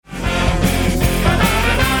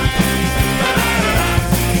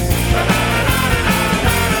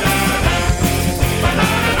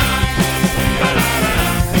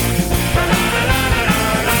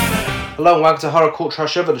Hello and welcome to Horror Cult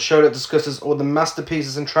Trash Over, the show that discusses all the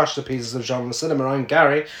masterpieces and trashterpieces of genre cinema. I'm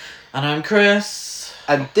Gary. And I'm Chris.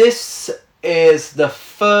 And this is the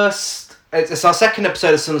first... It's our second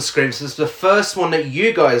episode of Sun Scream, so it's the first one that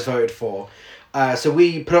you guys voted for. So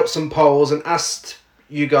we put up some polls and asked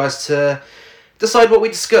you guys to decide what we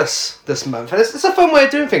discuss this month. And it's a fun way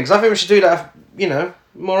of doing things. I think we should do that,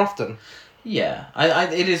 more often. Yeah,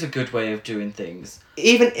 it is a good way of doing things.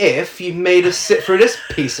 Even if you made us sit through this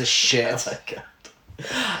piece of shit. Oh my god.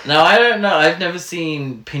 No, I don't know. I've never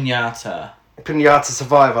seen Pinata. Pinata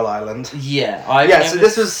Survival Island. Yeah, I've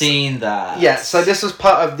never seen that. Yeah, so this was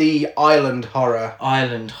part of the Island horror.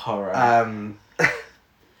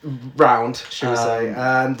 Round, should we say.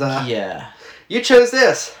 And yeah. You chose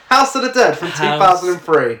this. House of the Dead from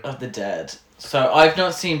 2003. House of the Dead. So I've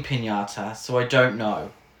not seen Pinata, so I don't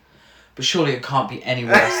know. But surely it can't be any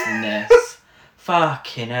worse than this.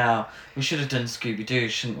 Fucking hell. We should have done Scooby-Doo,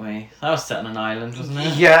 shouldn't we? That was set on an island, wasn't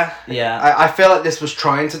it? Yeah. Yeah. I feel like this was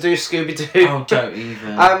trying to do Scooby-Doo. Oh, don't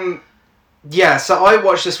even. Yeah, so I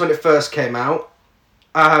watched this when it first came out.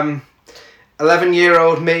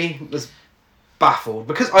 11-year-old me was baffled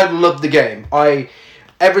because I loved the game.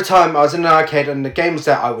 Every time I was in an arcade and the game was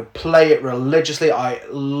there, I would play it religiously. I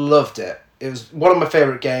loved it. It was one of my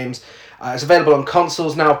favourite games. It's available on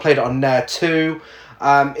consoles now. I've played it on Nair too.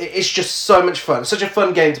 It's just so much fun. It's such a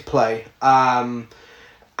fun game to play. And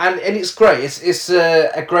it's great. It's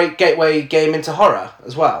a great gateway game into horror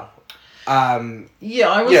as well.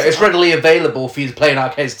 It's readily available for you to play in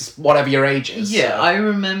arcades, whatever your age is. Yeah, so. I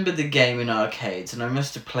remember the game in arcades, and I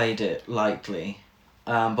must have played it lightly.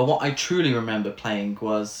 But what I truly remember playing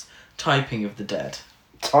was Typing of the Dead.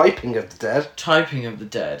 Typing of the Dead? Typing of the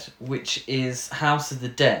Dead, which is House of the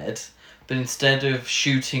Dead, but instead of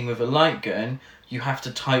shooting with a light gun, you have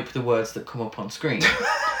to type the words that come up on screen.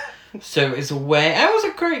 So it's a way... It was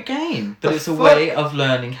a great game, but it's a way of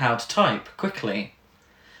learning how to type quickly.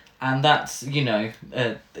 And that's,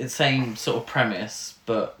 it's the same sort of premise,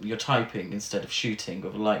 but you're typing instead of shooting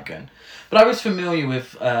with a light gun. But I was familiar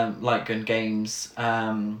with light gun games.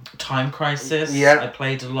 Time Crisis, yeah. I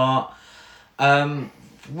played a lot.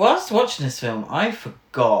 Whilst watching this film, I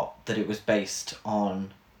forgot that it was based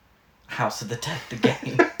on House of the Dead, the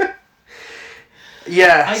game.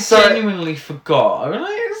 Yeah, I genuinely forgot. I was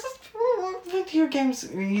like, is this, what video games...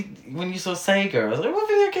 When you saw Sega, I was like, what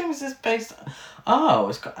video game is this based on? Oh,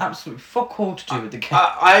 it's got absolutely fuck all to do with the game.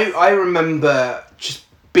 I remember just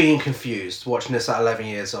being confused watching this at 11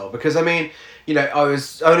 years old because, I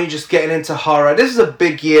was only just getting into horror. This is a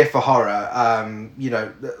big year for horror.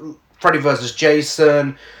 Freddy vs.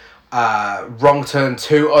 Jason, Wrong Turn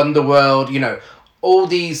 2, Underworld, all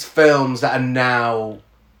these films that are now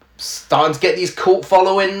starting to get these cult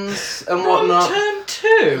followings and whatnot. Wrong Turn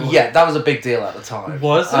 2? Yeah, that was a big deal at the time.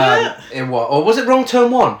 Was it? It was. Or was it Wrong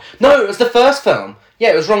Turn 1? No, it was the first film.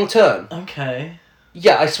 Yeah, it was Wrong Turn. Okay.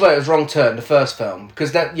 Yeah, I swear it was Wrong Turn, the first film.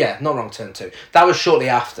 Because not Wrong Turn 2. That was shortly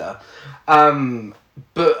after. But,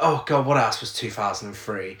 oh god, what else was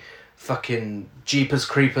 2003? Fucking Jeepers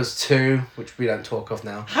Creepers 2, which we don't talk of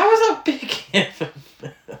now. How was that big?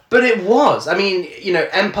 But it was.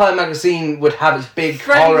 Empire Magazine would have its big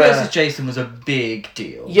Freddy horror... vs. Jason was a big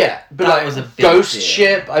deal. Yeah, but that was a big Ghost deal.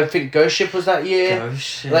 Ship, I think Ghost Ship was that year. Ghost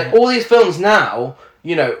Ship. Like, all these films now,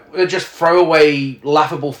 they're just throwaway,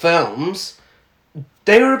 laughable films.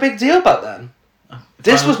 They were a big deal back then.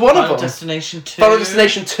 This was one of them. Destination 2. Final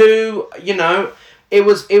Destination 2, It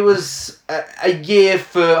was a year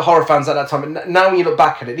for horror fans at that time. And now when you look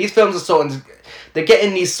back at it, these films are they're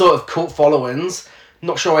getting these sort of cult followings.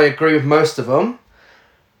 Not sure I agree with most of them.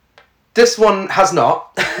 This one has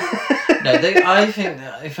not. No, I think,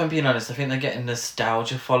 if I'm being honest, I think they're getting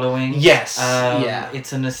nostalgia following. Yes, yeah.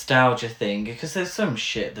 It's a nostalgia thing, because there's some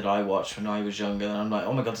shit that I watched when I was younger, and I'm like,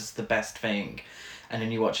 oh my god, this is the best thing. And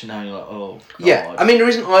then you watch it now and you're like, oh god. Yeah, the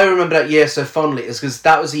reason I remember that year so fondly is because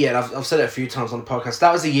that was the year, and I've said it a few times on the podcast,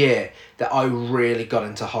 that was the year that I really got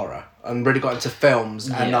into horror and really got into films,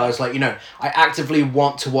 and I was like, I actively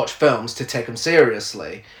want to watch films to take them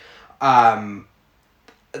seriously. Did I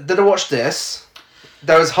watch this?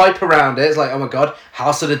 There was hype around it. It's like, oh my god,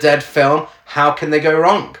 House of the Dead film, how can they go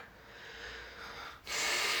wrong?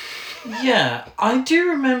 Yeah, I do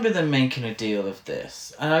remember them making a deal of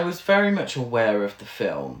this, and I was very much aware of the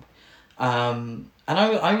film. And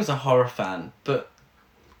I was a horror fan, but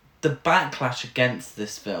the backlash against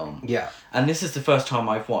this film... Yeah. And this is the first time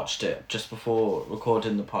I've watched it, just before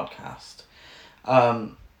recording the podcast.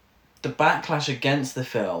 The backlash against the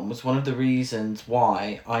film was one of the reasons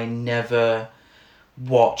why I never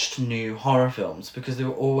watched new horror films, because they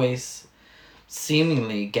were always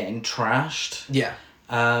seemingly getting trashed. Yeah.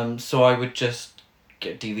 So I would just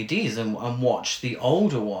get DVDs and watch the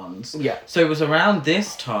older ones. Yeah. So it was around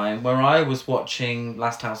this time where I was watching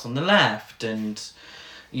Last House on the Left and,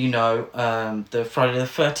 you know, the Friday the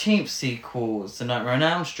 13th sequels, the Nightmare on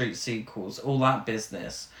Elm Street sequels, all that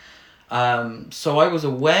business. So I was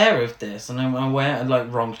aware of this, and I'm aware,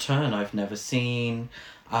 like, Wrong Turn I've never seen.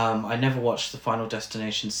 I never watched the Final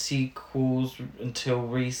Destination sequels until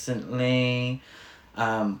recently,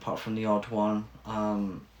 apart from the odd one.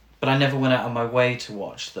 But I never went out of my way to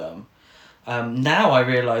watch them. Now I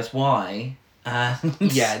realise why. And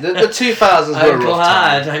Yeah, the 2000s were a I'm rough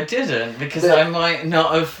glad time. I didn't, because I might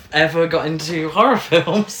not have ever got into horror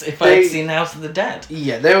films if I'd seen House of the Dead.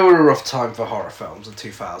 Yeah, they were a rough time for horror films in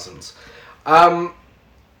 2000s.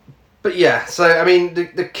 But yeah, so I mean,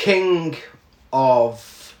 the king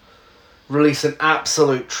of releasing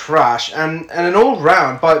absolute trash and an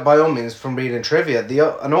all-round, by all means, from reading trivia,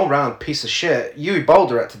 an all-round piece of shit. Uwe Boll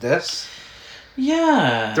directed this.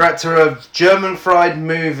 Yeah. Director of German Fried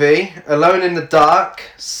Movie, Alone in the Dark,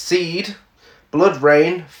 Seed, Blood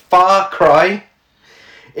Rain, Far Cry,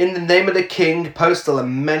 In the Name of the King, Postal,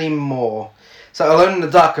 and many more. So Alone in the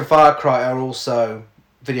Dark and Far Cry are also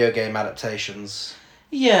video game adaptations.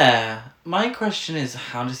 Yeah. My question is,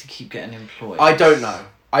 how does he keep getting employed? I don't know.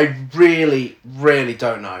 I really, really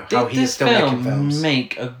don't know how Did he's this still making film films.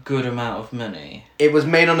 make a good amount of money? It was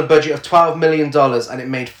made on a budget of $12 million and it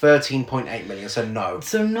made $13.8 million, so no.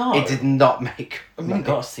 So no. It did not make I mean, money. it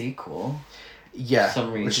got a sequel. Yeah, for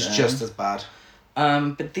some which is reason. just as bad.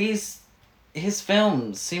 But his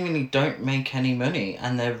films seemingly don't make any money,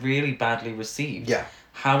 and they're really badly received. Yeah.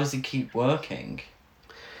 How does he keep working?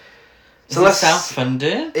 Is So he let's-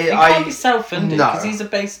 self-funded? It- He can't be self-funded no. because these are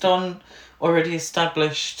based on already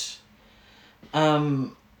established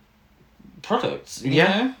products. You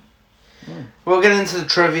Yeah. know? We'll get into the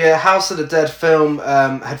trivia. House of the Dead film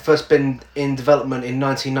had first been in development in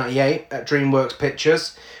 1998 at DreamWorks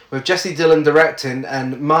Pictures, with Jesse Dillon directing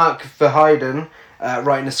and Mark Verheiden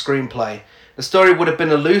writing a screenplay. The story would have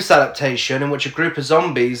been a loose adaptation in which a group of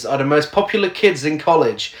zombies are the most popular kids in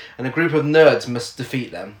college, and a group of nerds must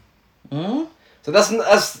defeat them. Hmm? So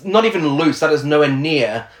that's not even loose. That is nowhere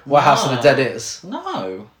near what House of the No. Dead is.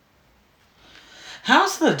 No.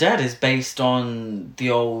 House of the Dead is based on the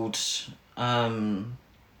old, like,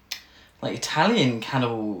 Italian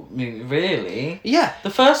cannibal movie, really. Yeah, The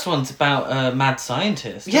first one's about a mad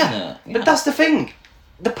scientist, isn't yeah. it? But that's the thing.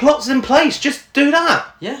 The plot's in place. Just do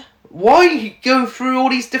that. Yeah. Why go through all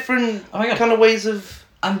these different Oh my God. kind of ways of...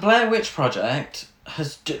 And Blair Witch Project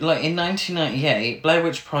has, like, in 1998, Blair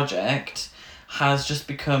Witch Project has just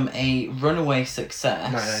become a runaway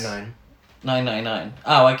success. 999. 999.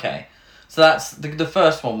 Oh, okay. So that's the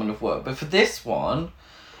first one would have worked, but for this one,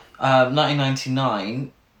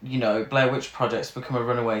 1999, you know, Blair Witch Project's become a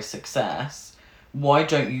runaway success. Why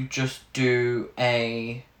don't you just do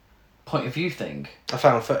a point of view thing? I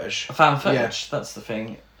found footage. A found footage. That's the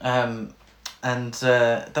thing. And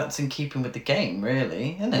that's in keeping with the game,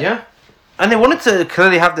 really, isn't it? Yeah. And they wanted to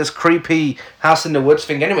clearly have this creepy House in the Woods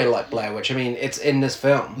thing anyway, like Blair Witch. I mean, it's in this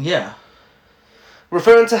film. Yeah.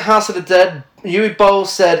 Referring to House of the Dead, Uwe Boll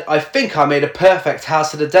said, "I think I made a perfect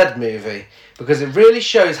House of the Dead movie, because it really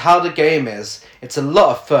shows how the game is. It's a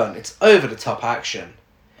lot of fun. It's over-the-top action.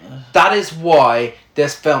 That is why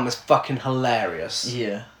this film is fucking hilarious.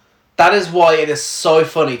 Yeah. That is why it is so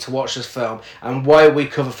funny to watch this film, and why we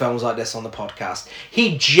cover films like this on the podcast.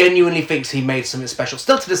 He genuinely thinks he made something special.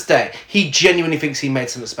 Still to this day, he genuinely thinks he made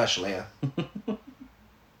something special here.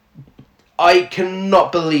 I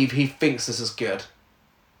cannot believe he thinks this is good.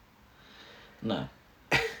 No.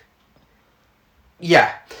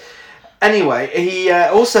 Yeah. Anyway, he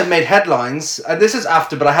also made headlines, and this is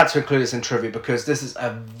after, but I had to include this in trivia because this is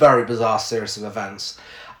a very bizarre series of events.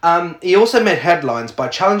 He also made headlines by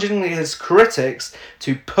challenging his critics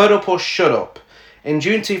to put up or shut up. In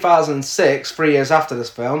June 2006, 3 years after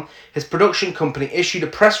this film, his production company issued a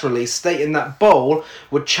press release stating that Boll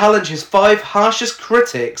would challenge his 5 harshest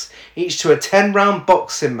critics, each to a 10-round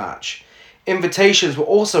boxing match. Invitations were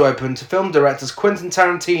also open to film directors Quentin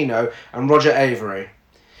Tarantino and Roger Avery.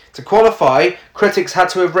 To qualify, critics had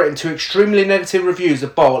to have written 2 extremely negative reviews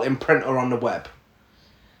of Boll in print or on the web.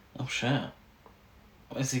 Oh, shit.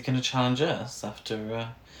 Is he going to challenge us after...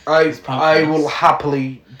 I will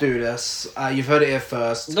happily do this. You've heard it here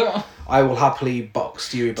first. No. I will happily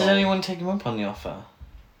box you. Did anyone take him up on the offer?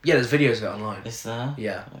 Yeah, there's videos of it online. Is there?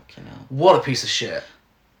 Yeah. Okay, no. What a piece of shit.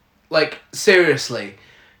 Like, seriously.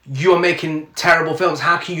 You are making terrible films.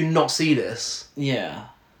 How can you not see this? Yeah.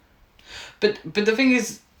 But the thing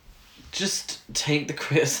is, just take the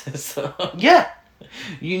criticism. Yeah.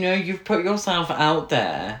 You've put yourself out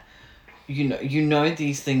there. You know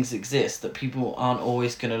these things exist, that people aren't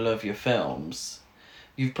always going to love your films.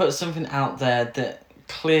 You've put something out there that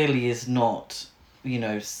clearly is not,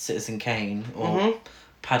 Citizen Kane or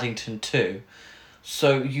Paddington 2.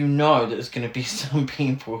 So you know that there's going to be some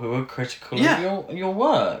people who are critical of your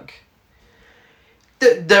work.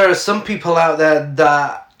 There are some people out there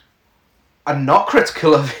that are not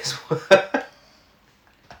critical of his work.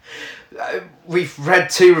 We've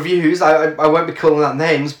read 2 reviews. I won't be calling out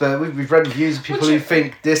names, but we've read reviews of people who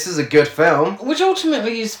think this is a good film. Which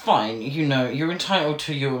ultimately is fine. You're entitled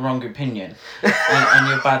to your wrong opinion and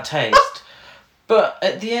your bad taste. But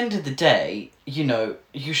at the end of the day, you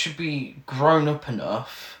should be grown up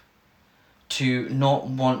enough to not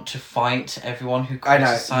want to fight everyone who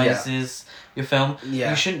criticizes your film. Yeah.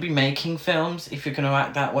 You shouldn't be making films if you're going to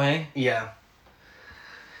act that way. Yeah.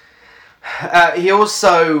 He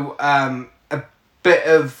also a bit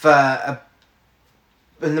of another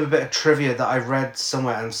bit of trivia that I read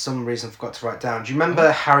somewhere and for some reason forgot to write down. Do you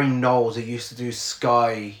remember Harry Knowles, who used to do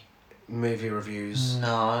Sky movie reviews?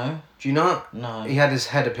 No. Do you not? No. He had his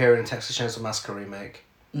head appear in Texas Chainsaw Massacre remake.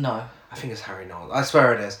 No. I think it's Harry Knowles. I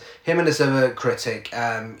swear it is. Him and this other critic,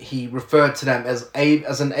 he referred to them as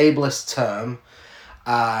an ableist term,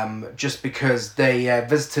 just because they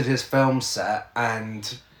visited his film set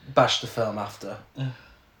and bashed the film after.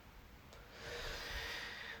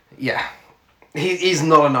 Yeah. He's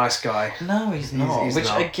not a nice guy. No, he's not. He's Which,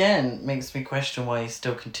 not. again, makes me question why he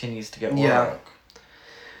still continues to get work. Yeah.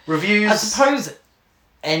 Reviews... I suppose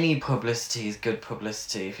any publicity is good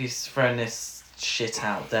publicity. If he's throwing this shit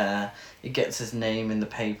out there, it gets his name in the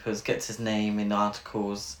papers, gets his name in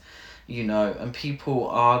articles, and people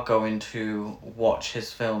are going to watch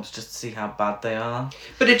his films just to see how bad they are.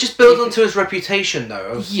 But it just builds onto his reputation,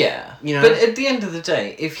 though. Yeah. But at the end of the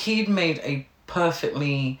day, if he'd made a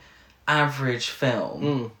perfectly average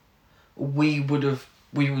film, we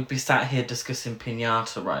would be sat here discussing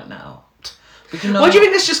Pinata right now. Why do you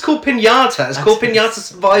think it's just called Pinata? It's called Pinata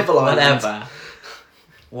Survival Island.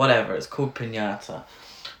 Whatever, it's called Pinata.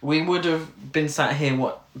 We would have been sat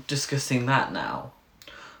here discussing that now.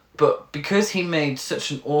 But because he made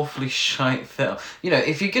such an awfully shite film,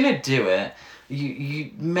 if you're gonna do it,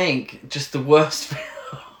 you make just the worst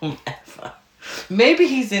film ever. Maybe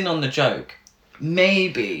he's in on the joke.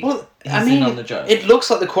 Maybe he's in on the joke. It looks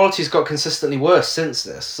like the quality's got consistently worse since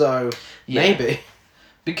this, so maybe.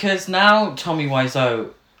 Because now Tommy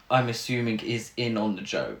Wiseau, I'm assuming, is in on the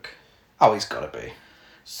joke. Oh, he's gotta be.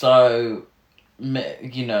 So,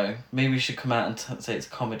 maybe we should come out and say it's a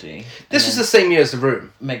comedy. This was the same year as The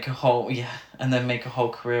Room. And then make a whole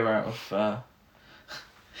career out of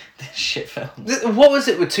this shit film. What was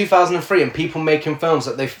it with 2003 and people making films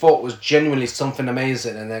that they thought was genuinely something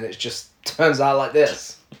amazing, and then it just turns out like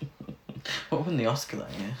this? What won the Oscar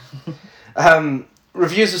that year?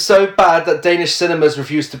 Reviews were so bad that Danish cinemas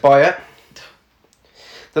refused to buy it.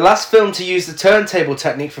 The last film to use the turntable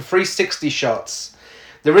technique for 360 shots.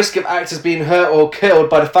 The risk of actors being hurt or killed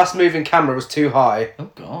by the fast-moving camera was too high. Oh,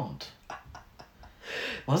 God.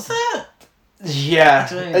 Was it? Yeah.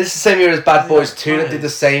 It's the same year as Bad Boys 2 that did the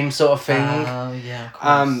same sort of thing. Oh, yeah, of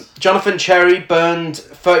course. Jonathan Cherry burned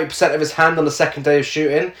 30% of his hand on the second day of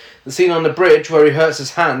shooting. The scene on the bridge where he hurts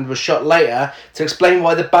his hand was shot later to explain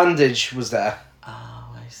why the bandage was there.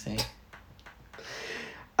 Oh, I see.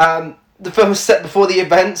 The film was set before the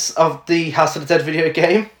events of the House of the Dead video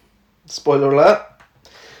game. Spoiler alert.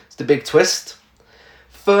 It's the big twist.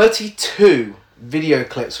 32 video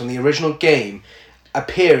clips from the original game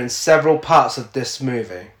appear in several parts of this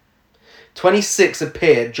movie. 26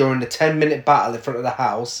 appeared during the 10-minute battle in front of the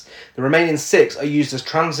house. The remaining 6 are used as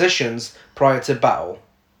transitions prior to battle.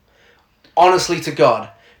 Honestly to God,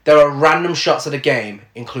 there are random shots of the game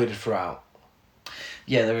included throughout.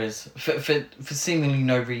 Yeah, there is. For seemingly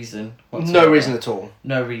no reason whatsoever. No reason at all.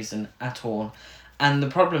 No reason at all. And the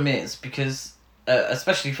problem is, because,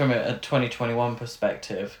 especially from a 2021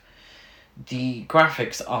 perspective, the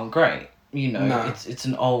graphics aren't great. No. It's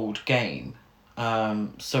an old game.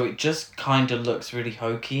 So it just kind of looks really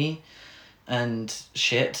hokey and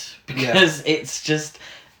shit. Because it's just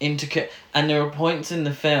intricate. And there are points in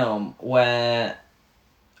the film where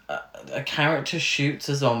a character shoots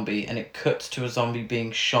a zombie and it cuts to a zombie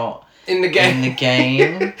being shot in the game.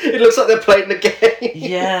 It looks like they're playing the game.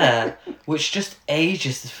 Yeah, which just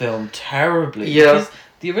ages the film terribly. Yeah. Because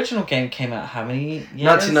the original game came out how many years?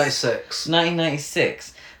 1996.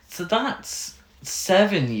 1996. So that's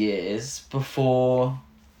 7 years before,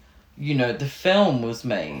 the film was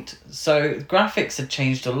made. So graphics had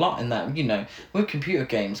changed a lot in that, with computer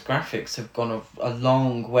games, graphics have gone a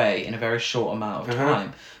long way in a very short amount of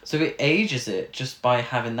time. So it ages it just by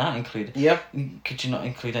having that included. Yep. Could you not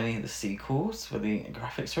include any of the sequels where the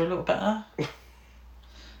graphics were a little better?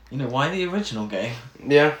 Why the original game?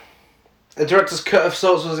 Yeah. A director's cut of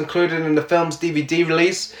sorts was included in the film's DVD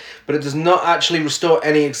release, but it does not actually restore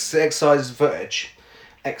any excised footage.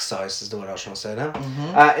 Excise is the word I was trying to say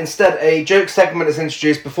now. Instead, a joke segment is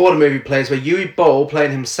introduced before the movie plays where Yui Boll,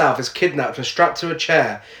 playing himself, is kidnapped and strapped to a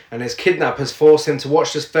chair, and his kidnappers force him to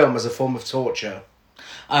watch this film as a form of torture.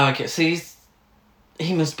 Oh, okay. So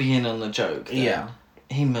he must be in on the joke then. Yeah.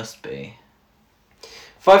 He must be.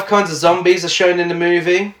 5 kinds of zombies are shown in the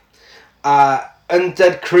movie.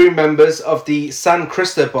 Undead crew members of the San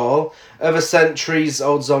Cristobal, other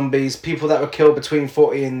centuries-old zombies, people that were killed between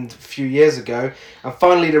 40 and a few years ago, and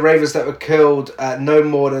finally the ravers that were killed no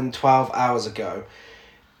more than 12 hours ago,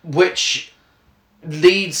 which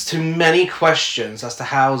leads to many questions as to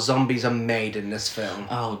how zombies are made in this film.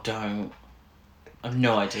 Oh, don't. I have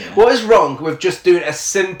no idea. What is wrong with just doing a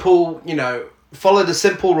simple, follow the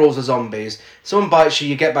simple rules of zombies? Someone bites you,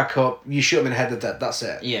 you get back up, you shoot them in the head, they're dead, that's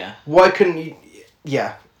it. Yeah. Why couldn't you...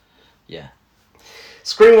 Yeah. Yeah.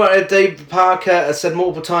 Screenwriter Dave Parker has said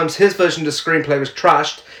multiple times his version of the screenplay was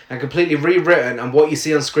trashed and completely rewritten, and what you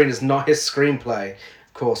see on screen is not his screenplay.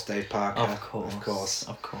 Of course, Dave Parker. Of course. Of course.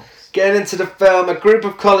 Of Getting into the film, a group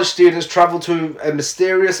of college students travel to a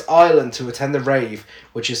mysterious island to attend the rave,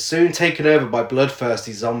 which is soon taken over by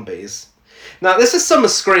bloodthirsty zombies. Now, this is summer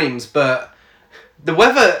screams, but the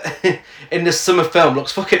weather in this summer film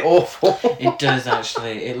looks fucking awful. It does,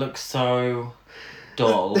 actually. It looks so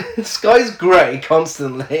dull. The sky's grey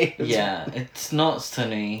constantly. Yeah, it's not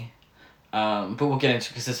sunny. But we'll get into it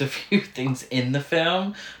because there's a few things in the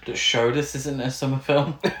film that showed us this isn't a summer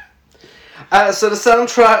film. So the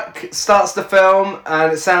soundtrack starts the film,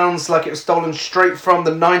 and it sounds like it was stolen straight from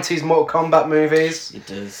the 90s Mortal Kombat movies. It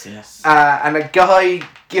does, yes. And a guy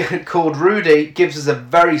called Rudy gives us a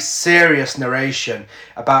very serious narration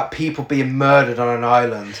about people being murdered on an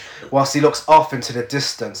island, whilst he looks off into the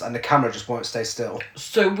distance, and the camera just won't stay still.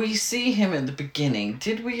 So we see him at the beginning.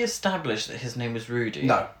 Did we establish that his name was Rudy?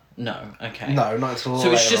 No. No, okay. No, not until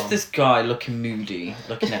So it's just on. this guy looking moody,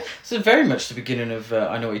 looking at... So very much the beginning of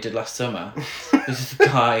I Know What You Did Last Summer. There's this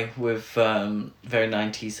guy with very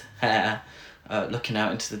 90s hair looking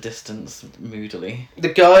out into the distance moodily. The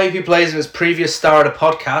guy who plays in his previous star of the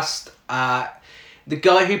podcast, the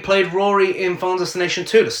guy who played Rory in Final Destination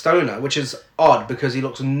 2, the stoner, which is odd because he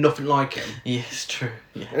looks nothing like him. Yeah, it's true.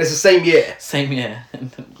 Yeah. And it's the same year. Same year.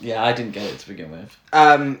 Yeah, I didn't get it to begin with.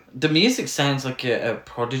 The music sounds like a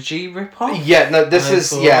Prodigy ripoff. Yeah, no, this I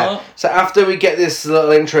is, thought. yeah. So after we get this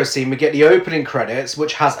little intro scene, we get the opening credits,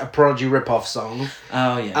 which has a Prodigy ripoff song.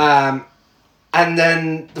 Oh, yeah. And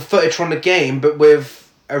then the footage from the game, but with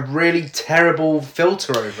a really terrible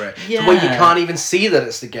filter over it. Yeah. To where you can't even see that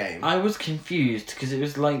it's the game. I was confused because it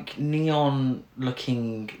was like neon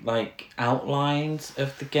looking like outlines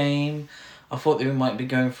of the game. I thought they might be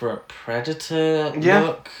going for a Predator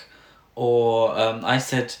look. Or I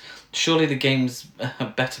said, surely the game's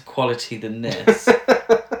better quality than this.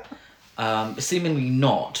 Seemingly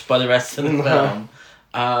not by the rest of the film.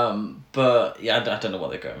 But yeah, I don't know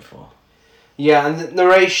what they're going for. Yeah, and the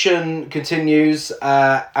narration continues,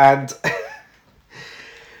 and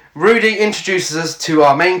Rudy introduces us to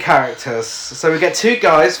our main characters. So we get 2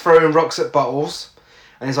 guys throwing rocks at bottles,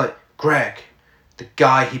 and he's like, Greg, the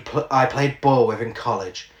guy I played ball with in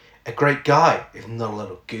college, a great guy, if not a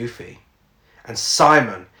little goofy. And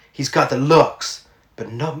Simon, he's got the looks,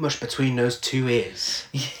 but not much between those 2 ears.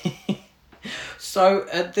 So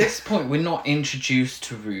at this point, we're not introduced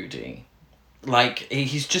to Rudy. Like,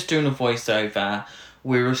 he's just doing a voiceover.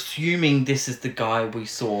 We're assuming this is the guy we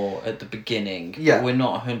saw at the beginning. Yeah. But we're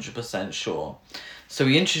not 100% sure. So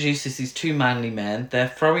he introduces these 2 manly men. They're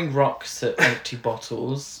throwing rocks at empty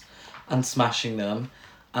bottles and smashing them.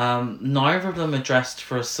 Neither of them are dressed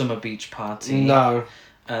for a summer beach party. No.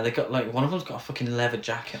 They got, like, one of them's got a fucking leather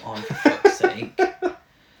jacket on, for fuck's sake.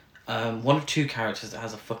 One of 2 characters that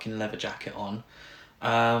has a fucking leather jacket on.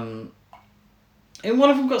 And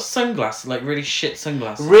one of them got sunglasses, like really shit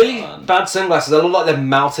sunglasses. Really on. bad sunglasses. They look like they're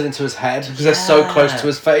melted into his head because they're so close to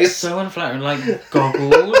his face. So unflattering, like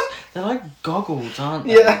goggles. They're like goggles, aren't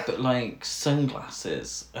they? Yeah. But like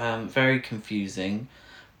sunglasses. Very confusing.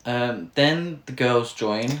 Then the girls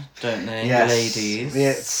join, don't they? Yes. The ladies. Yeah,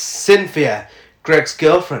 it's Cynthia, Greg's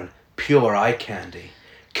girlfriend, pure eye candy.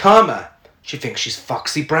 Karma, she thinks she's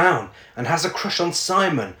Foxy Brown and has a crush on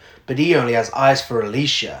Simon, but he only has eyes for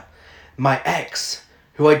Alicia. My ex,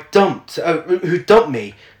 who dumped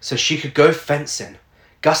me so she could go fencing.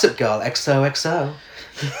 Gossip Girl XOXO.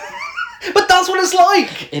 But that's what it's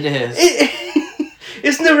like. It is.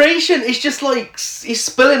 It's narration. It's just like he's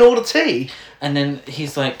spilling all the tea. And then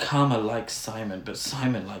he's like, Karma likes Simon, but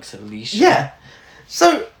Simon likes Alicia. Yeah.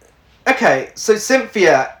 So, okay, so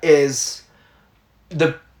Cynthia is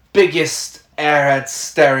the biggest airhead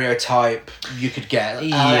stereotype you could get.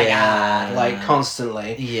 Yeah. Like,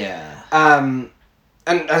 constantly. Yeah. And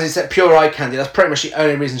as you said, pure eye candy, that's pretty much the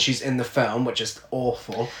only reason she's in the film, which is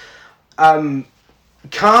awful.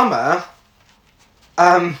 Karma,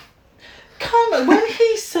 Karma, when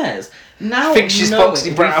he says, now Think she's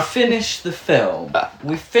Foxy Brown. we finished the film.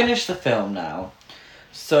 We finished the film now.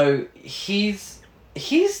 So he's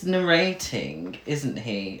narrating, isn't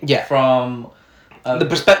he? Yeah. From the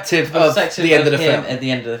perspective of the end of the film. At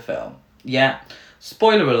the end of the film. Yeah.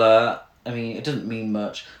 Spoiler alert. I mean, it doesn't mean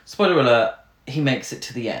much. Spoiler alert. He makes it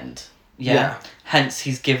to the end. Yeah. Hence,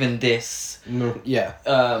 he's given this.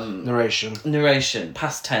 Narration,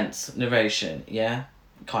 past tense narration. Yeah,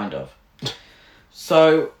 kind of.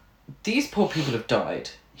 So, these poor people have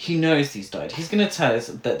died. He knows these died. He's gonna tell us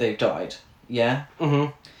that they've died. Yeah.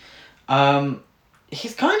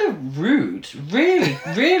 He's kind of rude. Really,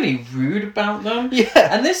 really rude about them. Yeah.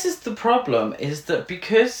 And this is the problem: is that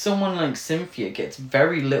because someone like Cynthia gets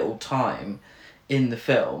very little time in the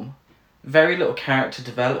film, very little character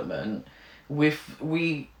development, they're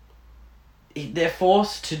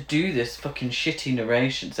forced to do this fucking shitty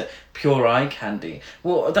narration, so pure eye candy.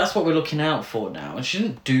 Well, that's what we're looking out for now. And she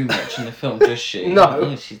didn't do much in the film, does she? No.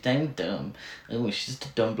 Oh, she's damn dumb. Oh, she's just a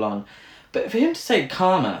dumb blonde. But for him to say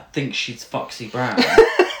Karma thinks she's Foxy Brown.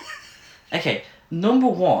 Okay, number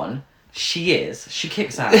one, she is. She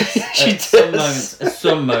kicks ass. She At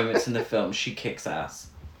some moments in the film, she kicks ass.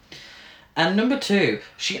 And number two,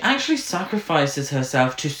 she actually sacrifices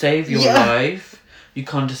herself to save your life. You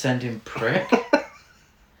condescending prick.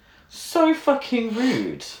 So fucking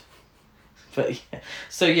rude. But yeah.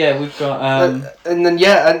 So yeah, we've got and then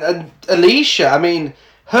and Alicia, I mean,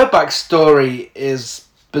 her backstory is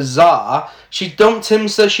bizarre. She dumped him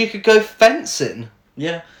so she could go fencing.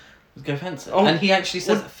 Yeah. Let's go fencing. And he actually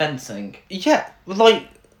says fencing. Yeah. Like,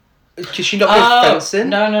 could she not go fencing?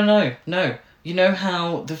 No. You know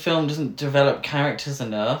how the film doesn't develop characters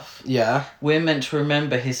enough? Yeah. We're meant to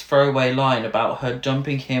remember his throwaway line about her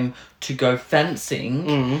dumping him to go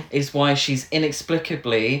fencing is why she's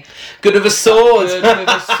inexplicably good with a sword. Good with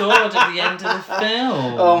a sword at the end of the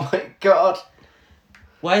film. Oh my god.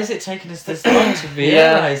 Why is it taking us this long to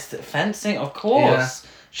realise that fencing? Of course.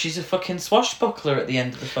 She's a fucking swashbuckler at the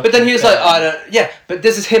end of the fucking But then he was film. like, but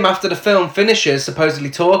this is him after the film finishes, supposedly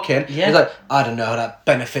talking. Yeah. He's like, I don't know how that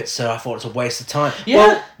benefits her, I thought it's a waste of time. Yeah.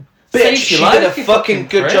 Well, bitch, Saves she your life, did a you fucking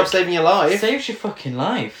good prick. job saving your life. Saves your fucking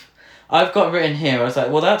life. I've got written here, I was like,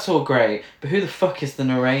 well, that's all great, but who the fuck is the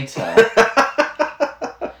narrator?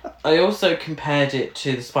 I also compared it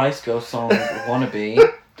to the Spice Girls song Wannabe,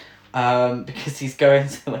 because he's going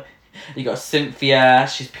to, like, you got Cynthia,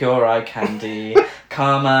 she's pure eye candy.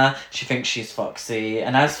 Karma, she thinks she's Foxy.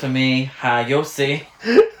 And as for me, you'll see.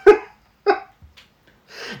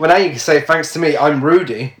 Well, now you can say, thanks to me, I'm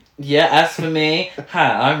Rudy. Yeah, as for me,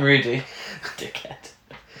 I'm Rudy. Dickhead.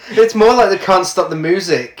 It's more like the Can't Stop the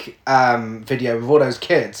Music video with all those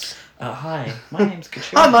kids. Hi, my name's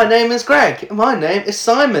Katrina. Hi, my name is Greg. My name is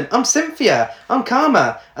Simon. I'm Cynthia. I'm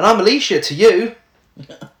Karma. And I'm Alicia to you.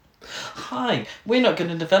 Hi, we're not going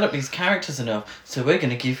to develop these characters enough, so we're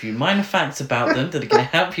going to give you minor facts about them that are going to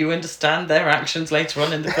help you understand their actions later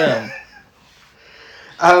on in the film.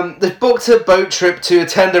 They've booked a boat trip to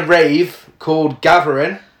attend a rave called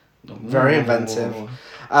Gathering. Very inventive.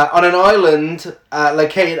 On an island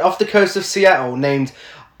located off the coast of Seattle named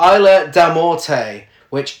Isla del Morte,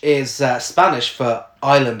 which is Spanish for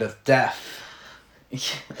Island of Death.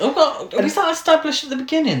 Was that established at the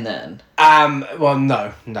beginning then? Well,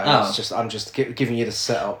 no. Oh. It's just I'm just giving you the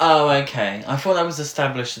setup. Oh, okay. I thought that was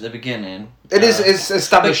established at the beginning. It's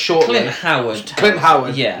established shortly. Clint Howard. Clint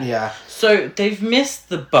Howard. Yeah. Yeah. So they've missed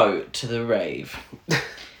the boat to the rave.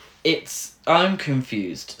 I'm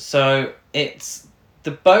confused. So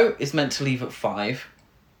the boat is meant to leave at 5.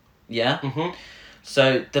 Yeah. Mhm.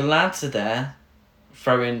 So the lads are there,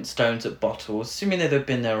 throwing stones at bottles, assuming that they've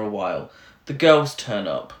been there a while. The girls turn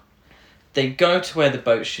up. They go to where the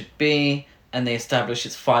boat should be, and they establish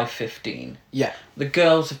it's 5:15. Yeah. The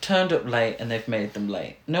girls have turned up late, and they've made them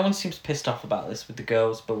late. No one seems pissed off about this with the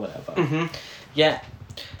girls, but whatever. Mhm. Yeah.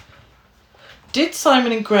 Did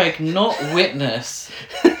Simon and Greg not witness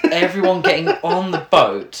everyone getting on the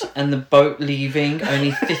boat and the boat leaving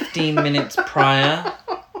only 15 minutes prior?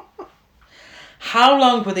 How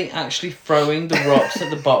long were they actually throwing the rocks at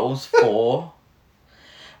the bottles for?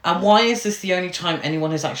 And why is this the only time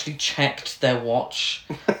anyone has actually checked their watch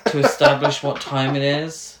to establish what time it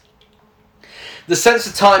is? The sense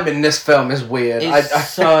of time in this film is weird. It's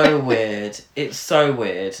so weird. It's so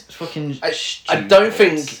weird. It's fucking stupid. I don't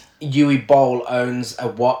think Uwe Boll owns a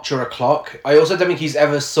watch or a clock. I also don't think he's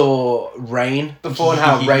ever saw rain before and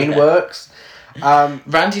how rain works.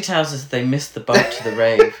 Randy tells us they missed the boat to the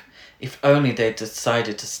rave. If only they'd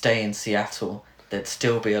decided to stay in Seattle, they'd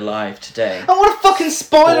still be alive today. Oh, what a fucking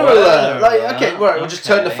spoiler alert! Like, okay, right, we'll just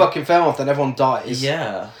turn the Okay. fucking film off, then everyone dies.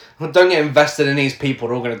 Yeah, Don't get invested in these people,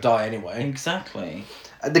 they're all going to die anyway. exactly.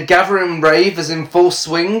 The Gathering Rave is in full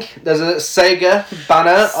swing. There's a Sega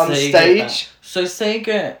banner on stage. So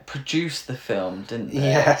Sega produced the film, didn't they?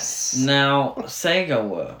 Yes. Now, Sega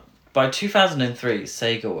were... By 2003,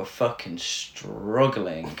 Sega were fucking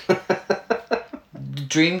struggling.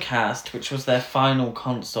 Dreamcast, which was their final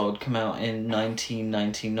console, had come out in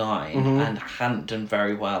 1999 and hadn't done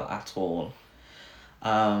very well at all.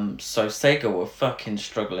 So Sega were fucking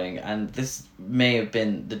struggling, and this may have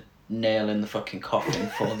been the nail in the fucking coffin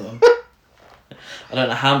for them. I don't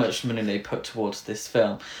know how much money they put towards this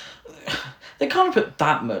film. They can't put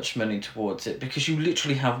that much money towards it because you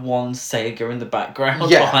literally have one Sega in the background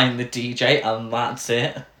behind the DJ, and that's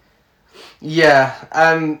it. Yeah,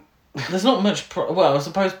 There's not much... I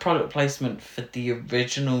suppose product placement for the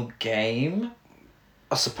original game.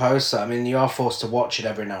 I suppose so. I mean, you are forced to watch it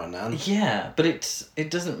every now and then. Yeah, but it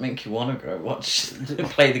doesn't make you want to go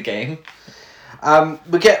play the game.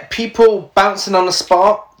 We get people bouncing on the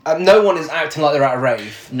spot. No one is acting like they're at a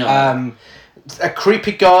rave. No. A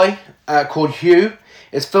creepy guy called Hugh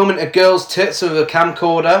is filming a girl's tits with a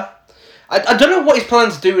camcorder. I don't know what he's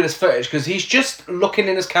planning to do with this footage, because he's just looking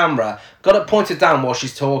in his camera, got it pointed down while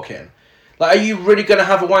she's talking. Like, are you really going to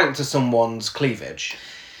have a wank to someone's cleavage?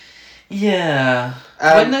 Yeah.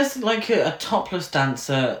 When there's like a topless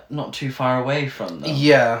dancer not too far away from them.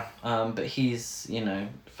 Yeah. But he's,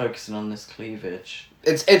 focusing on this cleavage.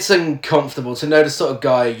 It's uncomfortable to know the sort of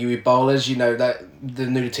guy Uwe Boll is. You know, that the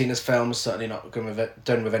nudity in this film is certainly not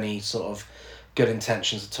done with any sort of good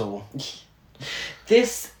intentions at all.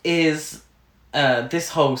 This is this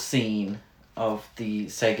whole scene of the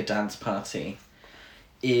Sega dance party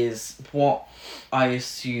is what I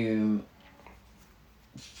assume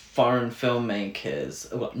foreign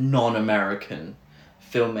filmmakers, non-American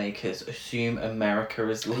filmmakers, assume America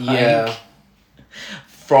is like. Yeah.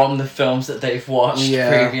 From the films that they've watched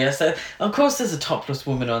previous. Yeah. Of course there's a topless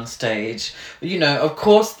woman on stage. Of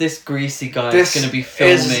course this greasy guy is going to be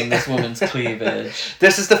filming this woman's cleavage.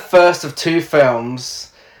 This is the first of two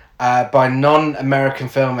films by non-American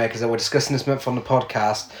filmmakers that we're discussing this month on the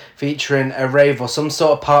podcast, featuring a rave or some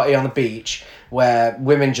sort of party on the beach where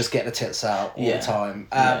women just get the tits out all the time.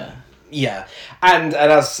 Yeah. And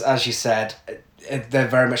as you said, they're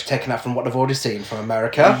very much taken out from what they've already seen from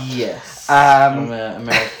America. Yes. From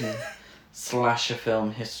American slasher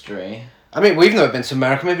film history. I mean, we've never been to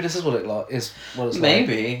America. Maybe this is what it's like.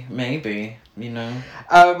 Maybe.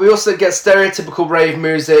 We also get stereotypical rave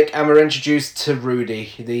music, and we're introduced to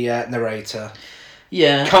Rudy, the narrator.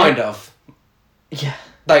 Yeah. Kind of. Yeah.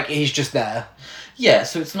 Like, he's just there. Yeah,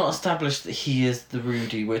 so it's not established that he is the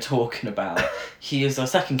Rudy we're talking about. He is our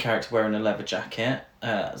second character wearing a leather jacket,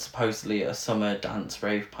 supposedly at a summer dance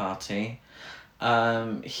rave party.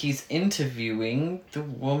 He's interviewing the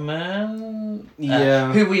woman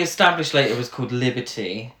who we established later was called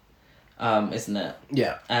Liberty, isn't it?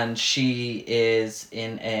 Yeah. And she is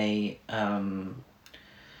in a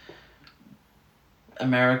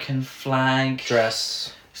American flag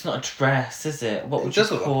Dress. It's not a dress, is it? What would It does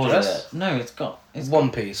you look call like a dress. it? No, it's One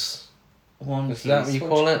piece. one Is piece. that what you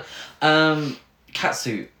call it?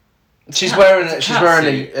 Catsuit. She's Cat- wearing it's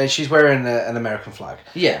a she's wearing an American flag.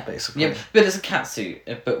 Yeah, basically. Yeah, but it's a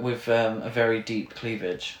catsuit, but with a very deep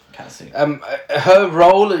cleavage catsuit. Her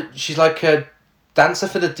role, she's like a dancer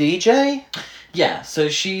for the DJ. Yeah, so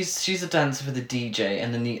she's a dancer for the DJ,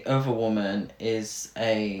 and then the other woman is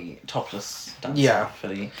a topless dancer. Yeah. For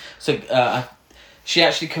the she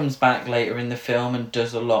actually comes back later in the film and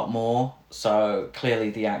does a lot more. So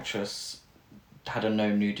clearly the actress had a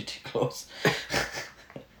no nudity clause.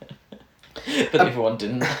 But everyone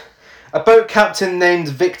didn't. A boat captain named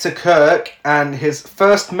Victor Kirk and his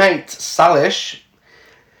first mate Salish.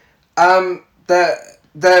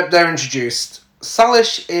 They're introduced.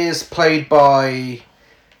 Salish is played by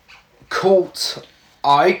cult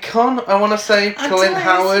icon, I want to say, Colin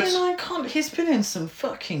Howard. He's been in some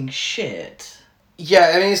fucking shit.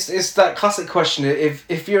 Yeah, I mean, it's that classic question.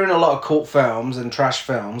 If you're in a lot of cult films and trash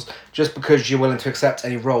films, just because you're willing to accept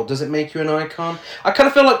any role, does it make you an icon? I kind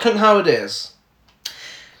of feel like Clint Howard is.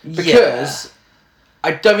 Because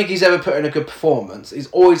I don't think he's ever put in a good performance. He's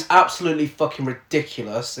always absolutely fucking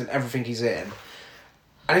ridiculous in everything he's in.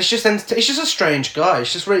 And he's just a strange guy.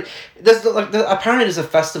 It's just really... apparently there's a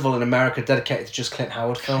festival in America dedicated to just Clint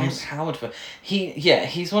Howard films. Clint Howard film.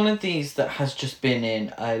 He's one of these that has just been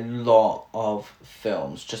in a lot of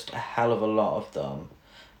films. Just a hell of a lot of them.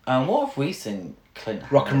 What have we seen Clint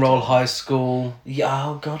Howard Rock and Roll High School. Yeah,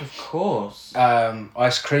 oh god, of course.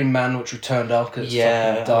 Ice Cream Man, which we turned off because it's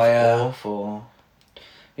fucking dire. Awful.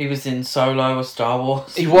 He was in Solo or Star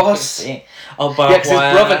Wars. He was. Oh, yeah, because his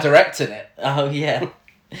brother directed it. Oh, yeah.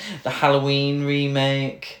 The Halloween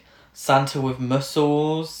remake. Santa with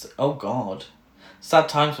Muscles. Oh, God. Sad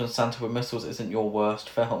times when Santa with Muscles isn't your worst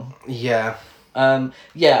film. Yeah.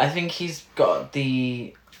 I think he's got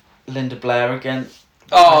the Linda Blair again.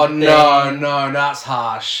 Oh, no, that's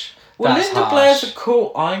harsh. Well, that's Linda harsh. Blair's a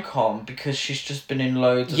cool icon because she's just been in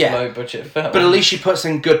loads of low-budget films. But at least she puts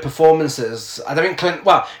in good performances. I don't think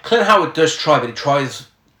Clint Howard does try, but he tries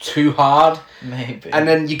too hard. Maybe. And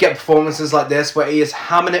then you get performances like this where he is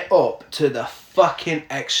hamming it up to the fucking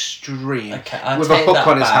extreme. Okay, with a hook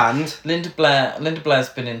on his hand. Linda Blair's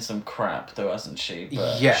been in some crap though, hasn't she?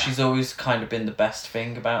 But yeah. She's always kind of been the best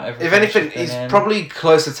thing about everything. If anything, he's probably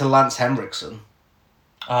closer to Lance Henriksen.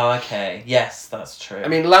 Oh, okay. Yes, that's true. I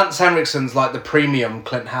mean, Lance Henriksen's like the premium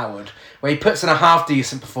Clint Howard, where he puts in a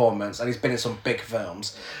half-decent performance and he's been in some big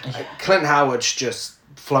films. Yeah. Clint Howard's just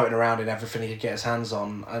floating around in everything he could get his hands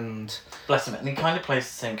on, and... Bless him, and he kind of plays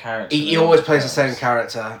the same character. He always plays the same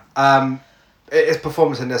character. His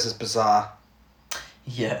performance in this is bizarre.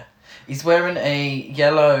 Yeah. He's wearing a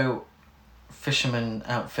yellow fisherman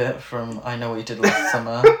outfit from I Know What You Did Last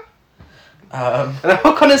Summer. And a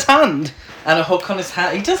hook on his hand. And a hook on his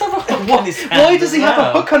hand. He does have a hook on his hand. Why does he have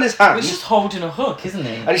a hook on his hand? He's just holding a hook, isn't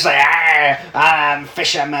he? And he's like, I'm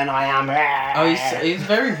fisherman, I am. Oh, he's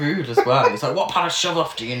very rude as well. He's like, what part of shove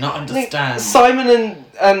off do you not understand? Simon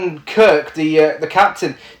and Kirk, the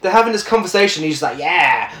captain, they're having this conversation. He's like,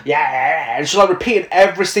 yeah. And she's like repeating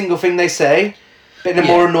every single thing they say, but in a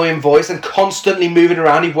more annoying voice and constantly moving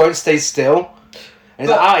around. He won't stay still. And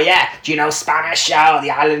he's like, oh yeah, do you know Spanish? Oh, the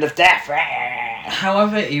Island of Death.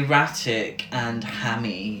 However erratic and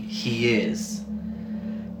hammy he is,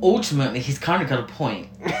 ultimately he's kind of got a point.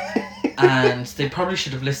 And they probably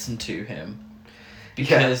should have listened to him.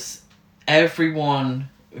 Because everyone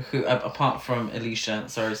who, apart from Alicia,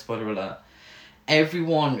 sorry, spoiler alert,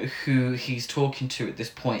 everyone who he's talking to at this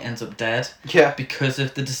point ends up dead. Yeah. Because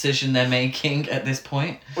of the decision they're making at this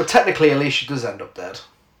point. Well, technically Alicia does end up dead.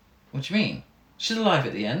 What do you mean? She's alive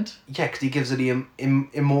at the end. Yeah, because he gives her the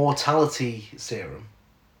immortality serum.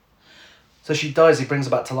 So she dies, he brings her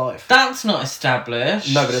back to life. That's not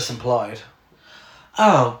established. No, but it's implied.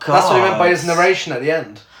 Oh, God. That's what he meant by his narration at the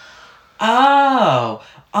end. Oh.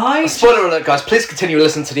 Spoiler alert, guys. Please continue to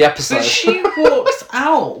listen to the episode. But she walks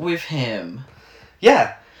out with him.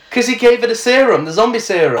 Yeah, because he gave her the serum, the zombie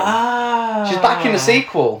serum. Ah. She's back in the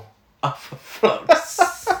sequel. Oh, for fuck's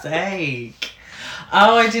sake.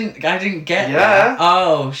 Oh, I didn't get that.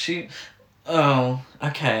 Oh, Oh,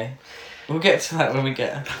 okay. We'll get to that when we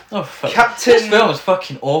get... Oh, fuck. This film is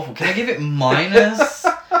fucking awful. Can I give it minus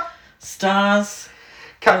stars?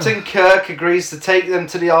 Captain Kirk agrees to take them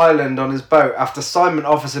to the island on his boat after Simon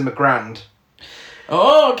offers him a grand.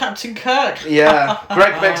 Oh, Captain Kirk. Yeah.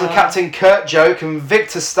 Greg makes a Captain Kirk joke and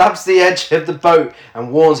Victor stabs the edge of the boat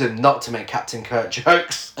and warns him not to make Captain Kirk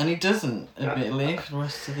jokes. And he doesn't, admittedly, for the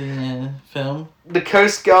rest of the film. The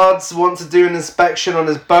Coast Guards want to do an inspection on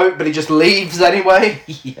his boat, but he just leaves anyway.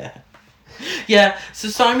 Yeah. Yeah, so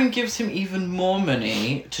Simon gives him even more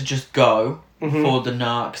money to just go before the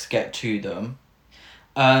narcs get to them.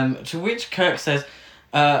 To which Kirk says,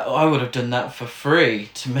 I would have done that for free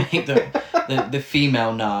to make the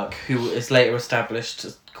female narc, who is later established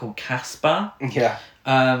as called Casper. Yeah.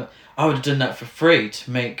 I would have done that for free to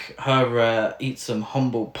make her eat some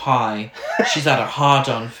humble pie. She's had a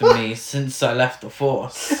hard-on for me since I left the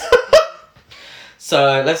Force.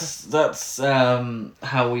 So that's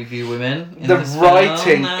how we view women. The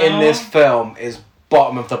writing in this film is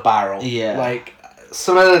bottom of the barrel. Yeah. Like,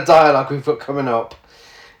 some of the dialogue we've got coming up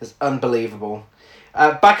is unbelievable.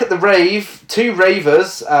 Back at the rave, two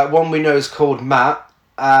ravers, one we know is called Matt.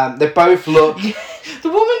 They both look... The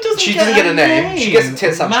woman doesn't get a name. She gets a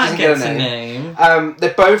tits up. Matt she doesn't get a name.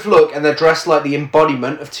 They both look and they're dressed like the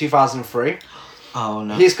embodiment of 2003. Oh,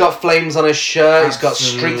 no. He's got flames on his shirt. He's got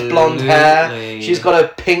streaked blonde hair. She's got a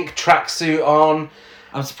pink tracksuit on.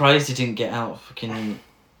 I'm surprised he didn't get out a fucking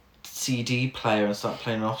CD player and start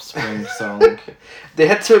playing an Offspring song. They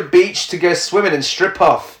head to a beach to go swimming and strip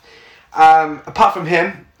off. Apart from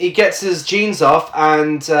him, he gets his jeans off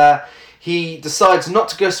and he decides not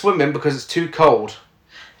to go swimming because it's too cold.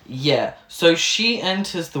 Yeah, so she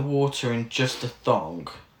enters the water in just a thong.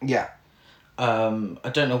 Yeah. I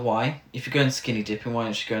don't know why. If you're going skinny dipping, why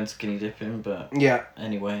aren't you going skinny dipping? But yeah.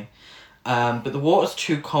 Anyway. But the water's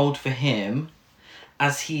too cold for him,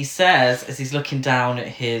 as he says, as he's looking down at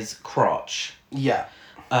his crotch. Yeah.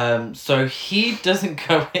 So he doesn't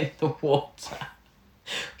go in the water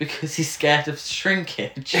because he's scared of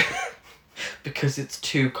shrinkage because it's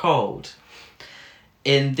too cold.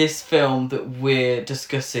 In this film that we're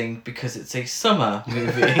discussing because it's a summer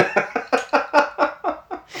movie.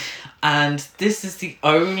 And this is the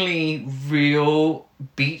only real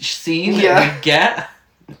beach scene that we get.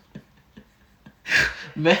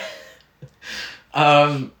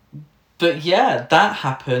 But yeah, that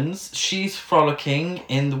happens. She's frolicking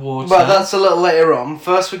in the water. But that's a little later on.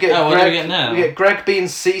 First we get Greg. What do we get now? We get Greg being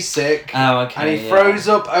seasick. Oh, okay. And he throws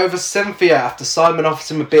up over Cynthia after Simon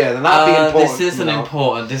offers him a beer. Then that'd be important. This isn't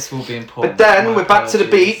important. This will be important. But then we're back to the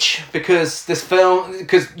beach because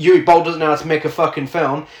Uwe Boll doesn't know how to make a fucking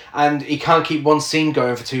film and he can't keep one scene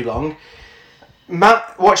going for too long.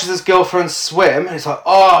 Matt watches his girlfriend swim and he's like,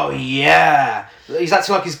 oh yeah. He's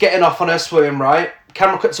acting like he's getting off on her swimming, right?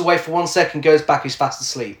 Camera cuts away for 1 second, goes back, he's fast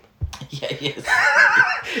asleep. Yeah, he is.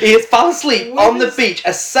 He is fast asleep on the beach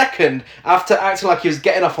a second after acting like he was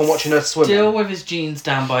getting off on watching her swim. Still with his jeans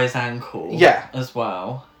down by his ankle. Yeah. As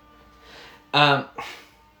well.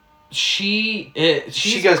 She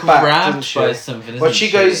goes back, grabbed doesn't she? by something, Well,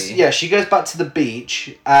 isn't she goes back to the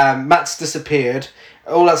beach. Matt's disappeared.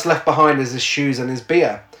 All that's left behind is his shoes and his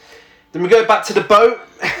beer. Then we go back to the boat.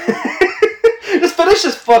 Just finish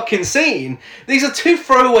this fucking scene. These are two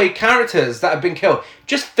throwaway characters that have been killed.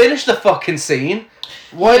 Just finish the fucking scene.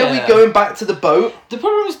 Why are we going back to the boat? The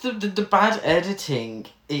problem is the bad editing.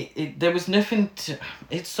 There was nothing to...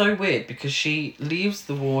 It's so weird because she leaves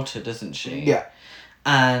the water, doesn't she? Yeah.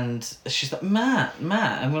 And she's like, Matt,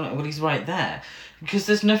 and we're like, well, he's right there. Because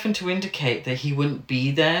there's nothing to indicate that he wouldn't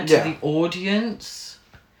be there to the audience.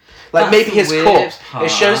 Like That's maybe his the corpse. part.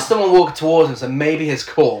 It shows someone walking towards him, so maybe his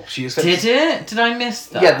corpse. Did it? Did I miss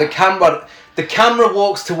that? Yeah, the camera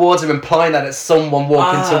walks towards him, implying that it's someone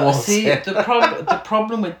walking towards him. The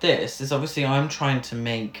problem with this is obviously I'm trying to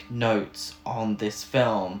make notes on this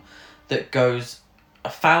film that goes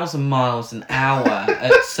 1,000 miles an hour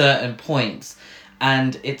at certain points,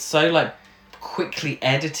 and it's so like quickly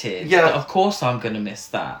edited that of course I'm gonna miss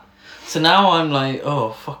that. So now I'm like,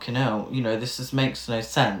 oh fucking hell, this just makes no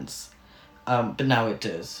sense. But now it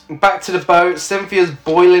does. Back to the boat. Cynthia's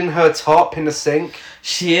boiling her top in the sink.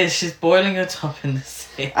 She is. She's boiling her top in the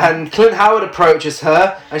sink. And Clint Howard approaches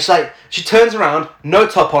her, and she turns around, no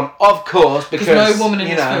top on, of course, because no woman in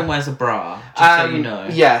this film wears a bra. Just so you know.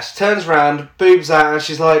 Yeah, she turns around, boobs out, and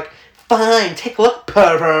she's like, "Fine, take a look,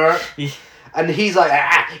 pervert." And he's like,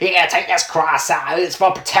 "You gotta take this cross out. It's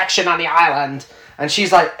for protection on the island." And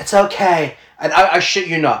she's like, "It's okay." And I shit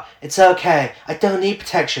you not. It's okay. I don't need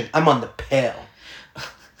protection. I'm on the pill.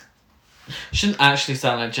 Shouldn't actually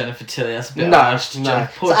sound like Jennifer Tilly. That's a bit No. harsh.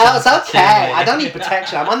 It's okay. I don't need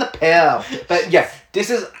protection. I'm on the pill. But yeah,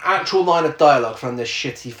 this is actual line of dialogue from this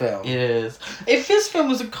shitty film. It is. If this film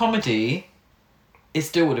was a comedy, it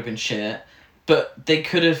still would have been shit. But they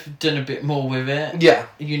could have done a bit more with it. Yeah.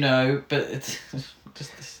 But it's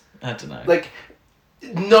just, I don't know. Like,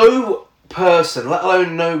 no person, let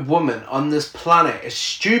alone no woman on this planet is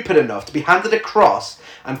stupid enough to be handed a cross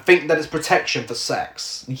and think that it's protection for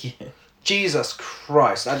sex. Yeah. Jesus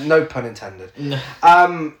Christ. No pun intended. No.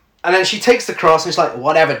 And then she takes the cross and she's like,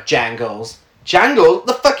 whatever, Jangles. Jangles?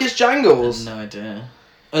 The fuck is Jangles? No idea.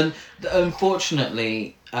 And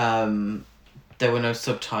unfortunately, there were no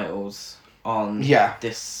subtitles on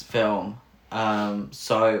this film.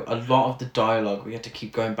 So a lot of the dialogue we had to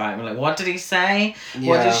keep going back. We're like, what did he say? Yeah.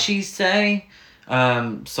 What did she say?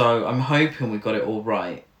 So I'm hoping we got it all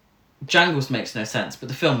right. Jangles makes no sense, but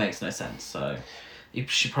the film makes no sense. So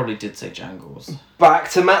she probably did say Jangles. Back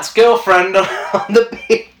to Matt's girlfriend on the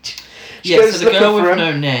beach. So the girl with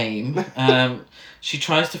no name. She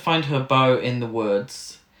tries to find her bow in the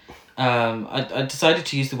woods. I decided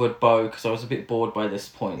to use the word bow because I was a bit bored by this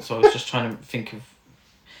point. So I was just trying to think of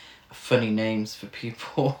funny names for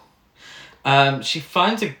people. She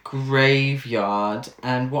finds a graveyard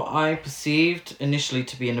and what I perceived initially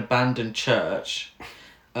to be an abandoned church,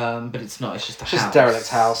 but it's not. It's just a house. Just a derelict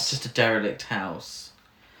house. It's just a derelict house.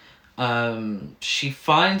 She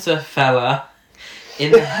finds a fella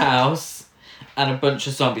in the house, and a bunch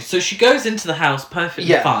of zombies. So she goes into the house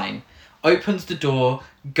perfectly Yeah. fine, opens the door,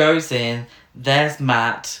 goes in. There's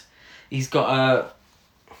Matt. He's got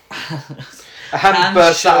A hand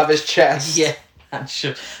bursts out of his chest. Yeah, hand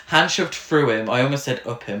shoved through him. I almost said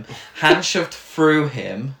up him. Hand shoved through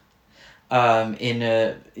him. In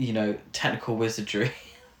a technical wizardry.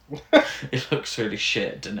 It looks really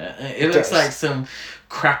shit, doesn't it? It looks like some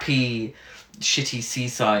crappy, shitty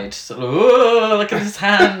seaside. Sort of, oh, look at his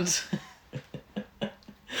hand.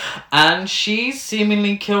 And she's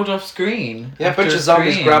seemingly killed off screen. Yeah, a bunch of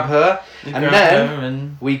zombies grab her, They and grab then her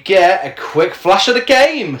and- we get a quick flash of the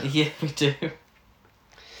game. Yeah, we do.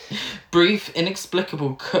 Brief,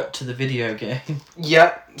 inexplicable cut to the video game.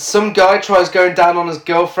 Yeah, some guy tries going down on his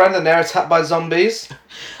girlfriend and they're attacked by zombies.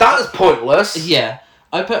 That is pointless. Yeah.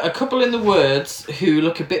 I put a couple in the words who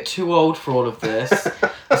look a bit too old for all of this.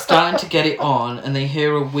 Are starting to get it on, and they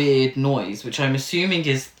hear a weird noise, which I'm assuming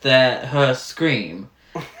is her scream,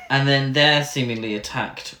 and then they're seemingly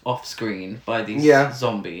attacked off screen by these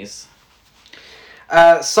zombies.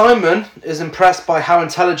 Simon is impressed by how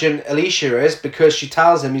intelligent Alicia is because she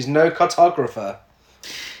tells him he's no cartographer.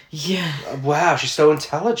 Yeah. Wow, she's so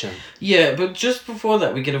intelligent. Yeah, but just before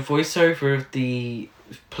that, we get a voiceover of the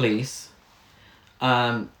police.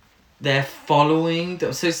 They're following...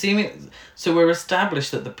 So we're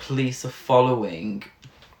established that the police are following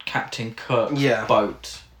Captain Cook's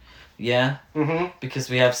boat. Yeah? Mm-hmm. Because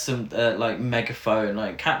we have some, megaphone,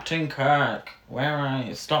 like, Captain Kirk, where are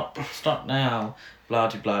you? Stop now. Blah,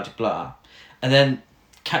 de blah, de blah. And then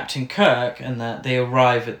Captain Kirk and that they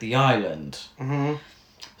arrive at the island. Mm-hmm.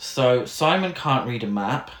 So Simon can't read a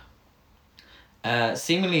map.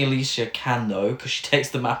 Seemingly Alicia can, though, because she takes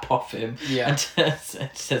the map off him. Yeah. And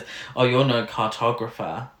says, oh, you're no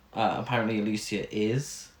cartographer. Apparently Alicia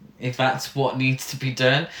is, if that's what needs to be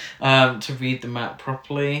done, to read the map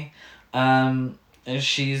properly. And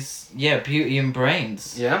she's, beauty and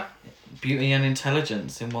brains. Yeah. Beauty and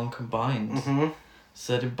intelligence in one combined. Mm-hmm.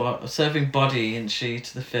 Serving body, isn't she,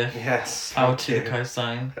 to the fifth? Yes. Power to the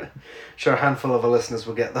cosine. Sure, a handful of our listeners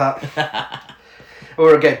will get that.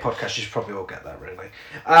 Or a gay podcast, you should probably all get that, really.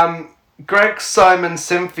 Greg, Simon,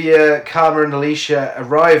 Cynthia, Karma and Alicia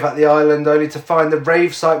arrive at the island only to find the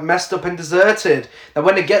rave site messed up and deserted. Now,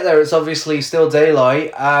 when they get there, it's obviously still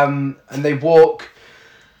daylight, and they walk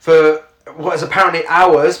for what is apparently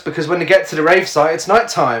hours, because when they get to the rave site, it's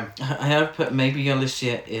nighttime. I have put maybe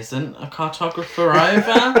Alicia isn't a cartographer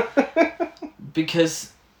either,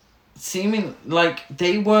 because seeming like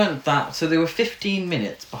they weren't that... So they were 15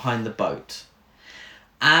 minutes behind the boat.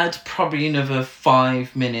 Add probably another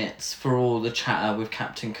 5 minutes for all the chatter with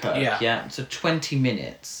Captain Kirk. Yeah. So 20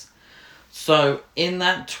 minutes. So in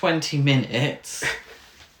that 20 minutes,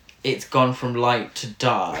 it's gone from light to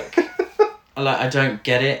dark. I don't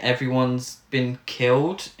get it. Everyone's been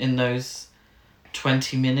killed in those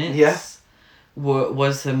 20 minutes. Yeah.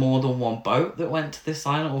 Was there more than one boat that went to this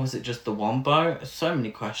island, or was it just the one boat? So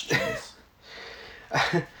many questions.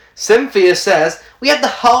 Cynthia says, we have the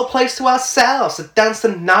whole place to ourselves to dance the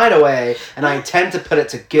night away, and I intend to put it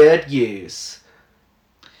to good use.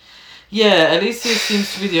 Yeah, Alicia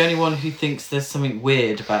seems to be the only one who thinks there's something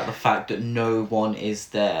weird about the fact that no one is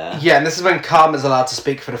there. Yeah, and this is when Karma's allowed to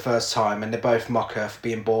speak for the first time, and they both mock her for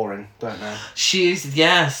being boring, don't they? She's,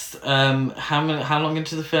 yes. How long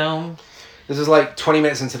into the film? This is like 20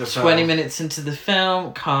 minutes into the film. 20 minutes into the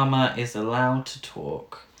film, Karma is allowed to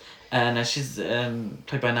talk. And she's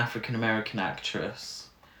played by an African-American actress,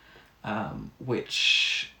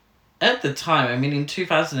 which, at the time, I mean, in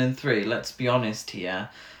 2003, let's be honest here,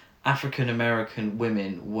 African-American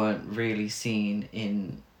women weren't really seen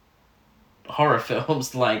in horror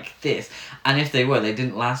films like this. And if they were, they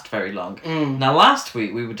didn't last very long. Mm. Now, last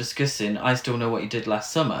week, we were discussing I Still Know What You Did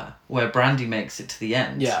Last Summer, where Brandy makes it to the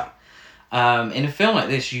end. Yeah. In a film like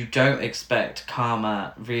this, you don't expect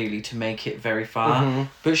Karma really to make it very far, Mm-hmm.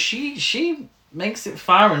 but she makes it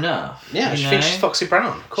far enough. Yeah, she thinks she's Foxy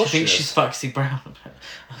Brown. Of course she thinks she's Foxy Brown.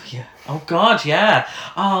 Oh yeah. Oh God, yeah.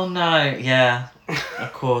 Oh no, yeah.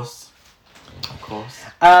 Of course.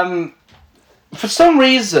 For some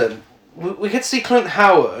reason, we could see Clint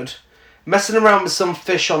Howard messing around with some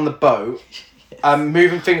fish on the boat,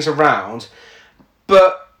 moving things around,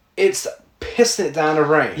 but it's pissing it down to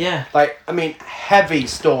rain. Yeah. Heavy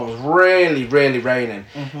storms, really, really raining.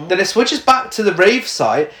 Mm-hmm. Then it switches back to the rave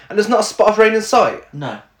site, and there's not a spot of rain in sight.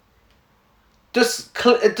 No. Does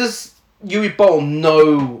Yui Boll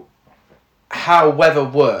know how weather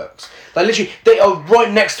works? Literally, they are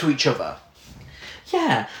right next to each other.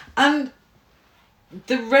 Yeah, and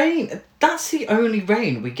the rain, that's the only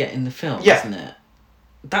rain we get in the film, Yeah. isn't it?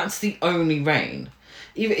 That's the only rain.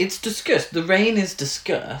 Even it's discussed. The rain is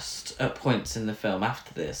discussed at points in the film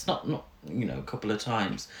after this. Not a couple of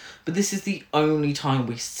times, but this is the only time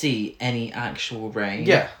we see any actual rain.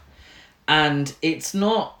 Yeah. And it's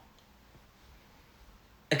not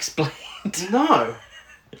explained. No.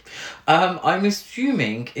 I'm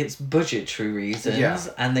assuming it's budgetary reasons,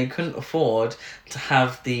 and they couldn't afford to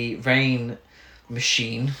have the rain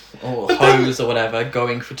machine or hose or whatever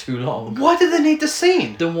going for too long. Why did they need the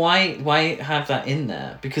scene? Then why have that in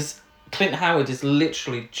there? Because Clint Howard is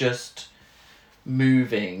literally just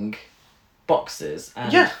moving boxes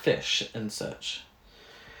and fish and such.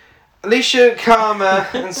 Alicia, Karma,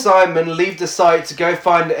 and Simon leave the site to go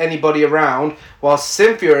find anybody around, while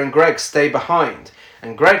Cynthia and Greg stay behind.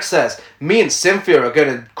 And Greg says, "Me and Cynthia are going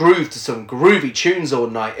to groove to some groovy tunes all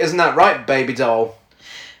night. Isn't that right, baby doll?"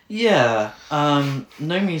 Yeah, no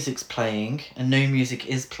music's playing, and no music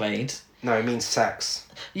is played. No, it means sex.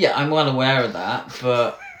 Yeah, I'm well aware of that,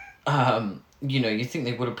 but, you think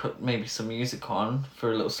they would have put maybe some music on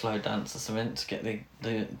for a little slow dance or something to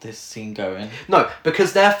get this scene going. No,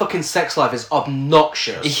 because their fucking sex life is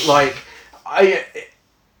obnoxious. Like,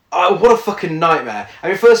 what a fucking nightmare. I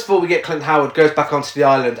mean, first of all, we get Clint Howard goes back onto the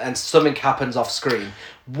island and something happens off screen.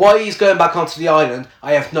 Why he's going back onto the island,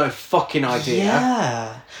 I have no fucking idea.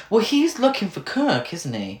 Yeah. Well, he's looking for Kirk,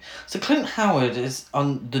 isn't he? So Clint Howard is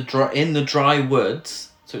in the dry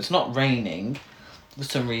woods, so it's not raining for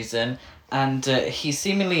some reason, and he's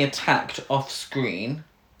seemingly attacked off screen.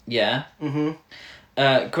 Yeah.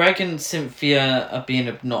 Mm-hmm. Greg and Cynthia are being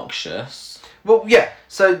obnoxious. Well, yeah.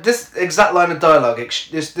 So this exact line of dialogue,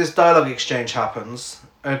 this dialogue exchange happens.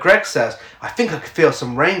 Greg says, "I think I could feel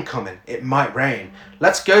some rain coming. It might rain.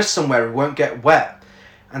 Let's go somewhere we won't get wet."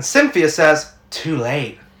 And Cynthia says, "Too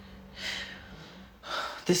late."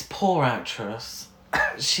 This poor actress,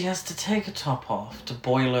 she has to take her top off to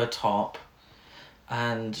boil her top,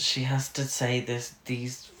 and she has to say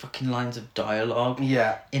these fucking lines of dialogue.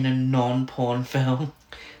 Yeah. In a non-porn film.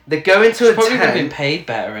 They go into a tent. Probably would have been paid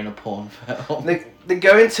better in a porn film. They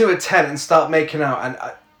go into a tent and start making out, and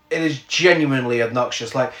it is genuinely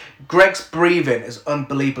obnoxious. Like, Greg's breathing is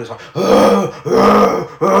unbelievable. It's like,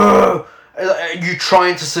 are you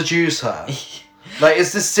trying to seduce her? Like,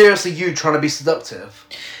 is this seriously you trying to be seductive?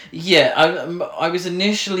 Yeah, I was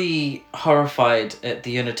initially horrified at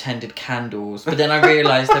the unattended candles, but then I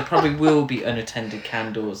realised there probably will be unattended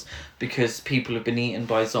candles because people have been eaten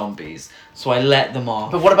by zombies, so I let them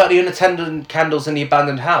off. But what about the unattended candles in the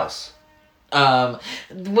abandoned house? Well,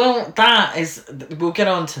 we'll get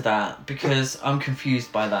on to that because I'm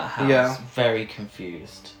confused by that house. Yeah. Very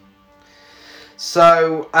confused.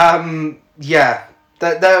 So, yeah,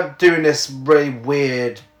 they're doing this really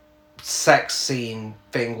weird sex scene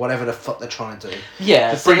thing, whatever the fuck they're trying to do.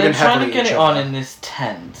 Yeah, so they're trying to get it on other. in this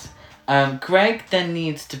tent. Greg then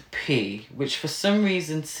needs to pee, which for some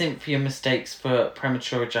reason Cynthia mistakes for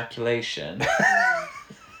premature ejaculation.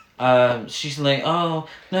 She's like, "Oh,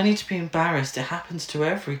 no need to be embarrassed. It happens to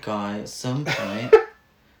every guy at some point."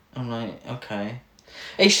 I'm like, okay.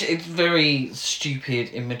 It's very stupid,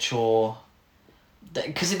 immature.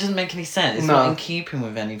 Because it doesn't make any sense. It's not in keeping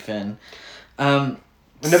with anything.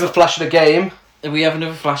 Another flash of the game. We have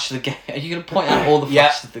another flash of the game. Are you going to point out all the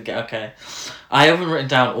flashes of the game? Okay. I haven't written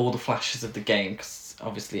down all the flashes of the game because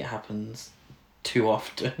obviously it happens too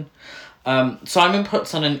often. Simon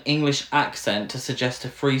puts on an English accent to suggest a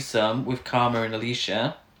threesome with Karma and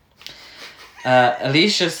Alicia.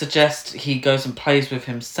 Alicia suggests he goes and plays with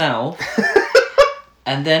himself.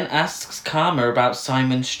 And then asks Karma about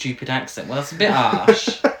Simon's stupid accent. Well, that's a bit harsh.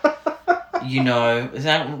 Is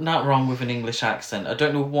that not wrong with an English accent? I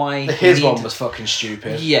don't know why... His one was fucking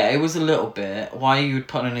stupid. Yeah, it was a little bit. Why you would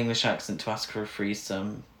put on an English accent to ask for a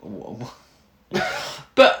threesome.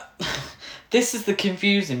 But this is the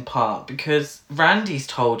confusing part, because Randy's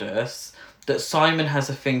told us that Simon has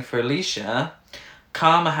a thing for Alicia,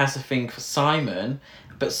 Karma has a thing for Simon,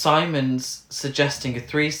 but Simon's suggesting a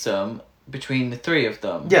threesome between the three of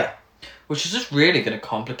them. Yeah. Which is just really going to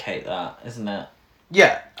complicate that, isn't it?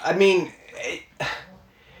 Yeah, I mean,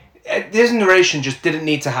 this narration just didn't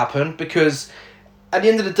need to happen, because at the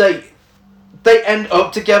end of the day, they end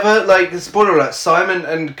up together. Like, spoiler alert, Simon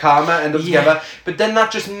and Karma end up together, but then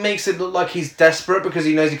that just makes it look like he's desperate because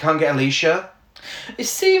he knows he can't get Alicia.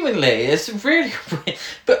 It's really weird,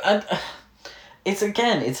 but it's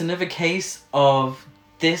another case of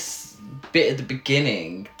this bit at the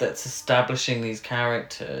beginning that's establishing these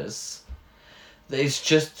characters. It's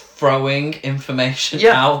just throwing information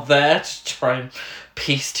out there to try and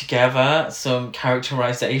piece together some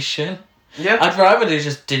characterization. Yeah. I'd rather they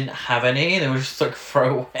just didn't have any and they were just like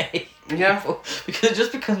throwaway. Yeah. Because it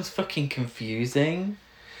just becomes fucking confusing.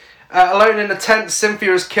 Alone in a tent,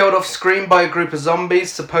 Cynthia is killed off screen by a group of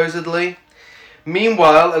zombies, supposedly.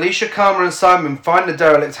 Meanwhile, Alicia, Karma and Simon find the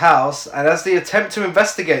derelict house, and as they attempt to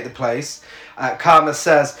investigate the place, Karma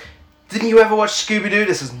says, "Didn't you ever watch Scooby-Doo?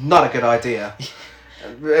 This is not a good idea."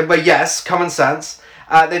 But yes, common sense.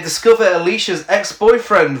 They discover Alicia's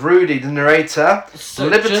ex-boyfriend, Rudy, the narrator, So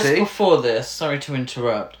Liberty. just before this, sorry to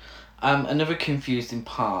interrupt, another confusing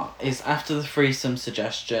part is after the threesome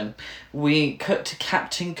suggestion, we cut to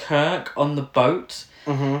Captain Kirk on the boat,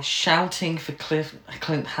 shouting for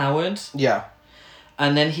Clint Howard, Yeah.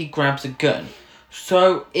 and then he grabs a gun.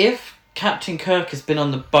 So if Captain Kirk has been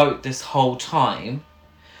on the boat this whole time,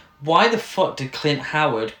 why the fuck did Clint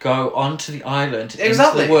Howard go onto the island into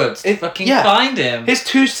the woods to find him? His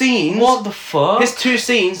two scenes... What the fuck? His two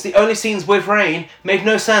scenes, the only scenes with rain, made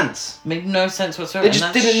no sense. Made no sense whatsoever. They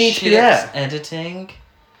just didn't need to be there. Editing.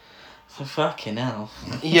 For fucking hell.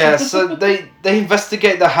 Yeah, so they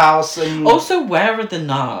investigate the house and... Also, where are the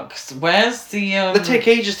narcs? Where's the... They take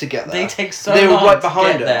ages to get there. They take so they long were right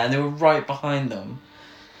behind to get there, and they were right behind them.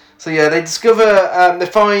 So yeah, they discover, they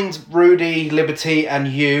find Rudy, Liberty and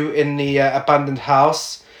Yu in the abandoned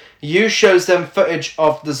house. Yu shows them footage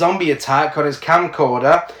of the zombie attack on his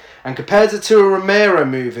camcorder and compares it to a Romero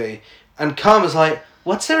movie. And Karma's like,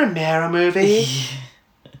 "What's a Romero movie?"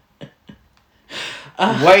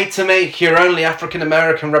 Way to make your only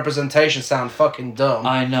African-American representation sound fucking dumb.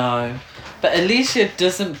 I know. But Alicia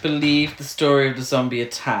doesn't believe the story of the zombie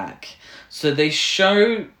attack. So they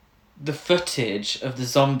show the footage of the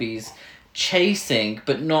zombies chasing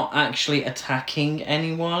but not actually attacking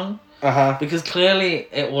anyone. Because clearly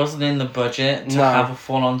it wasn't in the budget to have a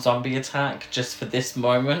full-on zombie attack just for this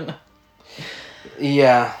moment.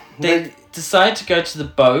 Yeah. They decide to go to the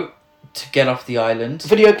boat to get off the island.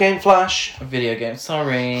 Video game flash. A video game,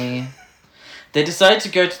 sorry. They decide to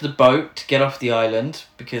go to the boat to get off the island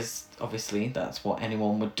because obviously that's what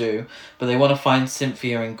anyone would do. But they want to find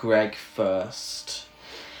Cynthia and Greg first.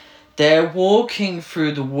 They're walking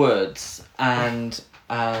through the woods and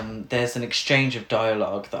there's an exchange of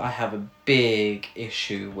dialogue that I have a big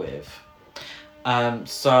issue with.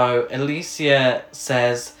 So Alicia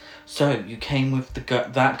says, "So you came with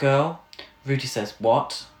that girl?" Rudy says,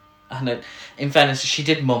 "What?" And in fairness, she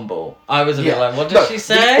did mumble. I was a bit like, what did she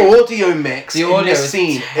say? The audio mix in this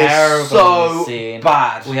scene is so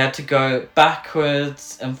bad. We had to go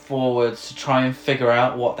backwards and forwards to try and figure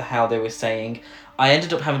out what the hell they were saying. I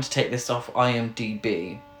ended up having to take this off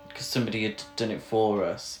IMDb because somebody had done it for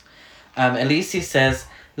us. Alicia says,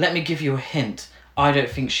 "Let me give you a hint. I don't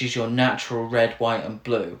think she's your natural red, white and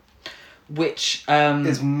blue." Which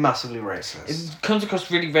is massively racist. It comes across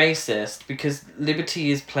really racist because Liberty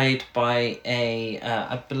is played by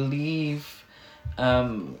I believe,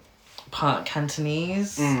 part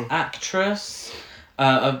Cantonese actress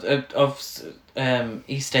of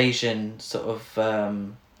East Asian sort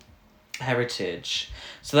of heritage.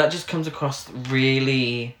 So that just comes across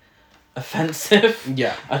really offensive.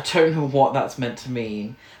 Yeah. I don't know what that's meant to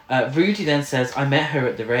mean. Rudy then says, "I met her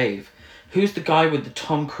at the rave. Who's the guy with the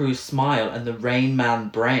Tom Cruise smile and the Rain Man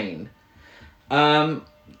brain?"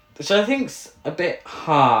 Which I think's a bit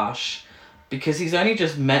harsh because he's only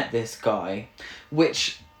just met this guy,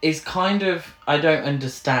 which is kind of, I don't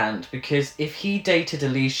understand, because if he dated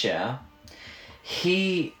Alicia,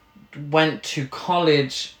 he went to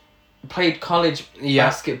college, played college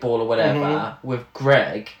basketball or whatever with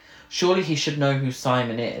Greg. Surely he should know who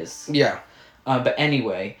Simon is. Yeah. But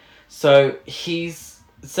anyway, so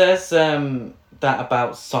says that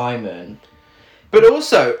about Simon. But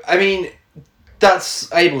also, I mean, that's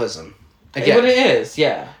ableism. Again. But it is,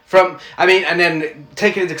 yeah. And then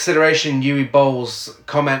taking into consideration Yui Bowles'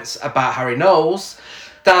 comments about Harry Knowles,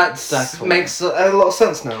 that makes a lot of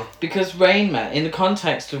sense now. Because Rain Man, in the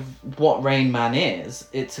context of what Rain Man is,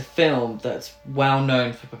 it's a film that's well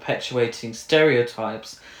known for perpetuating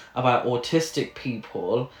stereotypes about autistic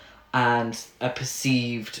people and a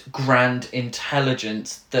perceived grand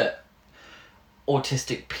intelligence that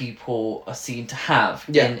autistic people are seen to have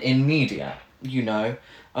in media. You know,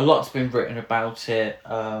 a lot's been written about it.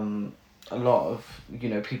 A lot of,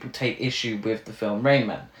 people take issue with the film Rain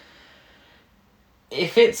Man.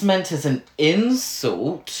 If it's meant as an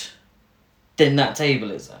insult, then that's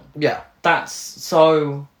ableism. Yeah. That's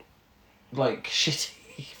so, shitty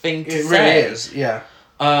thing to say. It really is, yeah.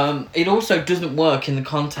 It also doesn't work in the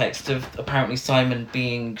context of apparently Simon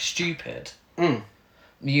being stupid. It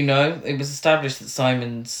was established that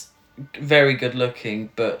Simon's very good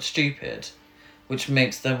looking but stupid, which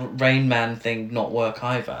makes the Rain Man thing not work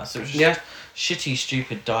either. So it's just shitty,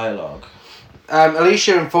 stupid dialogue.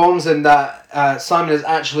 Alicia informs him that Simon is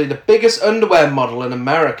actually the biggest underwear model in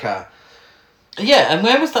America. Yeah, and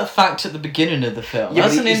where was that fact at the beginning of the film? Yeah,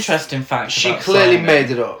 That's an interesting fact. She about clearly Simon. made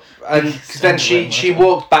it up. And then she Underwear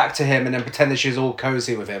walked back to him and then pretended she was all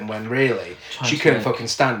cozy with him when really she couldn't fucking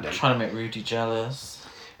stand him. Trying to make Rudy jealous.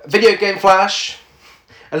 Video game flash.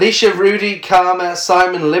 Alicia, Rudy, Karma,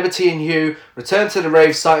 Simon, Liberty and Hugh return to the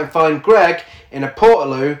rave site and find Greg in a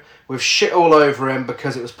portaloo with shit all over him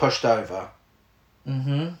because it was pushed over.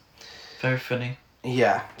 Mm-hmm. Very funny.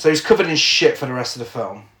 Yeah. So he's covered in shit for the rest of the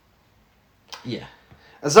film. Yeah.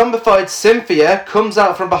 A zombified Cynthia comes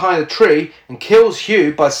out from behind a tree and kills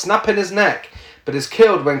Hugh by snapping his neck, but is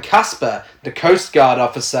killed when Casper, the Coast Guard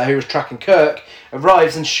officer who was tracking Kirk,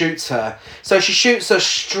 arrives and shoots her. So she shoots her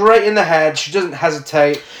straight in the head, she doesn't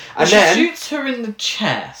hesitate, and she then... shoots her in the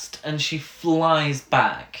chest and she flies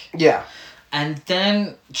back. Yeah. And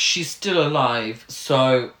then she's still alive,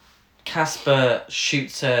 so Casper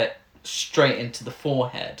shoots her straight into the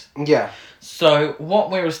forehead. Yeah. So what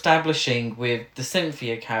we're establishing with the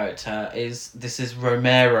Cynthia character is this is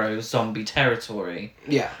Romero zombie territory,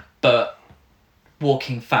 Yeah. but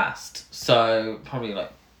walking fast. So probably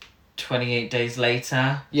like 28 days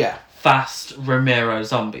later, Yeah. fast Romero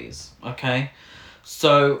zombies, okay?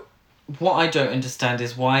 So what I don't understand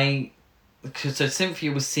is why... Because so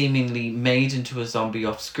Cynthia was seemingly made into a zombie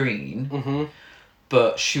off screen, Mm-hmm.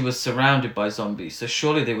 but she was surrounded by zombies, so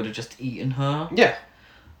surely they would have just eaten her. Yeah.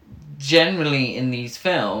 Generally in these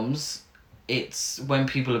films, it's when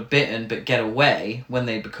people are bitten but get away when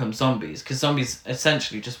they become zombies, because zombies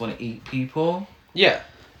essentially just want to eat people. Yeah.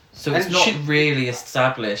 So it's And not she- really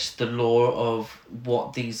established the lore of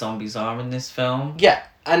what these zombies are in this film. Yeah.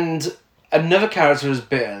 And another character is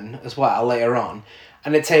bitten as well later on,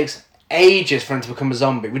 and it takes ages for him to become a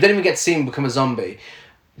zombie. We don't even get to see him become a zombie.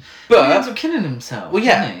 But... He ends up killing himself. Well,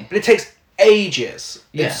 yeah, doesn't he? but it takes ages.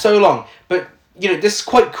 Yeah. It's so long. But, you know, this is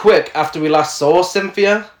quite quick after we last saw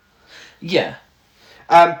Cynthia. Yeah.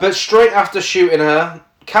 But straight after shooting her,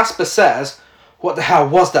 Casper says, "What the hell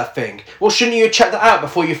was that thing? Well, shouldn't you have checked that out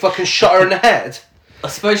before you fucking shot her in the head?" I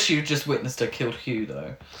suppose you just witnessed her kill Hugh,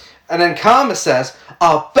 though. And then Karma says,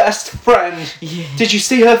 "Our best friend. Yeah. Did you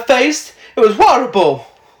see her face? It was horrible."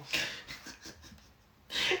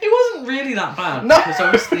 It wasn't really that bad, No. because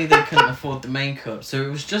obviously they couldn't afford the makeup, so it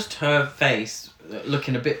was just her face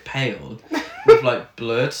looking a bit pale, with like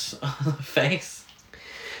blood on her face.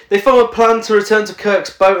 They form a plan to return to Kirk's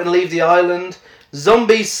boat and leave the island.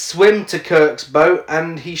 Zombies swim to Kirk's boat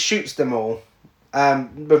and he shoots them all.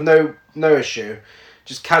 With no issue.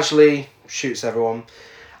 Just casually shoots everyone.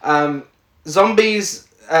 Zombies...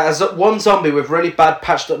 one zombie with really bad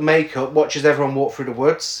patched up makeup watches everyone walk through the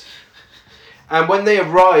woods. And when they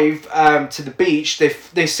arrive to the beach,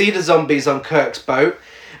 they see the zombies on Kirk's boat.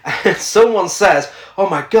 And someone says, "Oh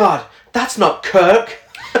my god, that's not Kirk."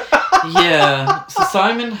 Yeah, so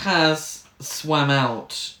Simon has swam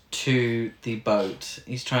out to the boat.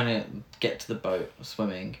 He's trying to get to the boat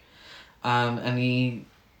swimming. And he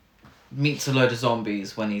meets a load of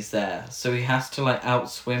zombies when he's there. So he has to like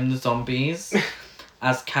outswim the zombies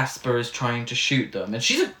as Casper is trying to shoot them. And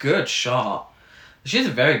she's a good shot. She's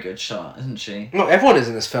a very good shot, isn't she? Well, everyone is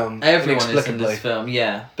in this film. Everyone is in inexplicably. this film,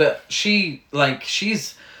 yeah. But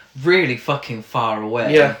she's really fucking far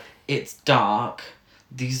away. Yeah. It's dark.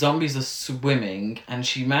 These zombies are swimming, and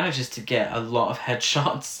she manages to get a lot of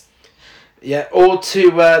headshots. Yeah, all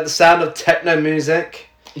to the sound of techno music.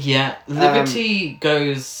 Yeah, Liberty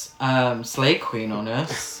goes Slay Queen on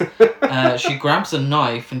us. She grabs a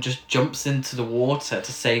knife and just jumps into the water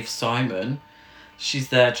to save Simon. She's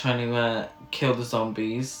there trying to kill the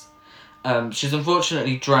zombies. She's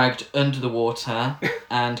unfortunately dragged under the water,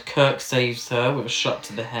 and Kirk saves her with a shot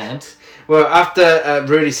to the head. Well, after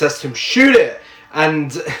Rudy says to him, "Shoot it!"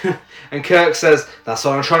 and Kirk says, "That's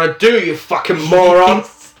what I'm trying to do, you fucking moron."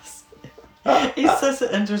 He says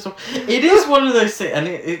it under his... It is one of those things, and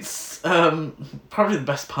it's probably the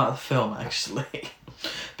best part of the film, actually.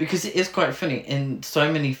 Because it is quite funny. In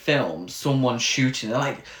so many films, someone's shooting, they're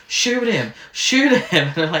like, shoot him!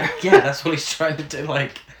 And they're like, yeah, that's what he's trying to do.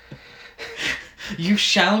 Like, you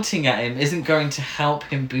shouting at him isn't going to help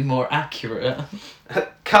him be more accurate.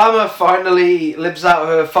 Karma finally lives out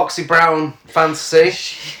her Foxy Brown fantasy.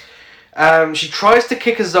 She tries to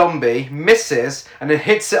kick a zombie, misses, and then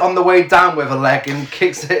hits it on the way down with her leg and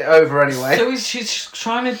kicks it over anyway. So she's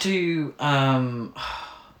trying to do,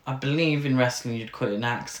 I believe in wrestling you'd call it an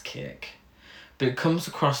axe kick. But it comes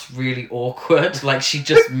across really awkward. Like she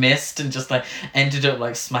just missed and just like ended up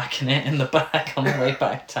like smacking it in the back on the way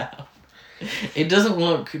back down. It doesn't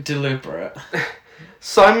look deliberate.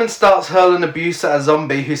 Simon starts hurling abuse at a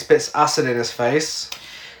zombie who spits acid in his face.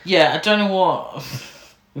 Yeah, I don't know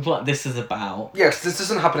what this is about. Yes, this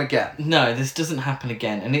doesn't happen again. No, this doesn't happen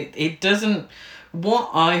again. And it doesn't... What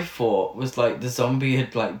I thought was, like, the zombie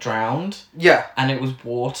had, like, drowned. Yeah. And it was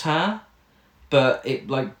water. But it,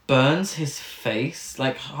 like, burns his face.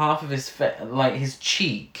 Like, half of his like, his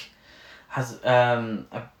cheek has,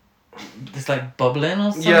 this, like, bubbling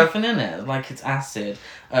or something in it. Like, it's acid.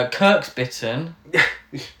 Kirk's bitten.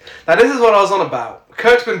 Now, this is what I was on about.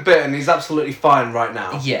 Kirk's been bitten. He's absolutely fine right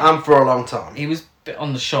now. Yeah. And for a long time. He was bit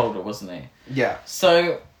on the shoulder, wasn't he? Yeah.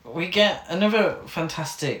 So... We get another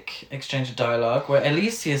fantastic exchange of dialogue where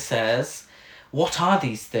Alicia says, "What are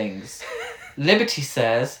these things?" Liberty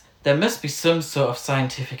says, "There must be some sort of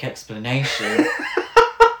scientific explanation."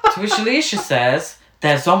 To which Alicia says,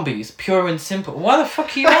 "They're zombies, pure and simple." Why the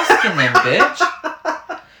fuck are you asking them,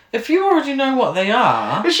 bitch? If you already know what they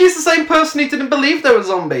are... She's the same person who didn't believe there were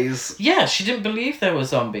zombies. Yeah, she didn't believe there were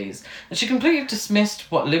zombies. And she completely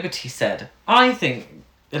dismissed what Liberty said. I think...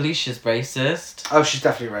 Alicia's racist. Oh, she's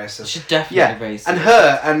definitely racist. She's definitely racist. And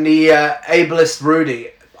her and the ableist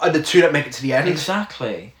Rudy are the two that make it to the end.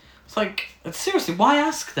 Exactly. It's like, seriously, why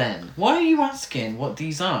ask then? Why are you asking what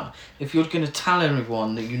these are if you're going to tell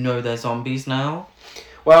everyone that you know they're zombies now?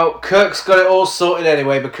 Well, Kirk's got it all sorted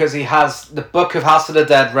anyway because he has the Book of House of the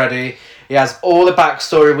Dead ready. He has all the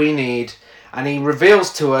backstory we need. And he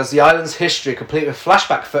reveals to us the island's history complete with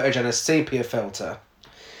flashback footage and a sepia filter.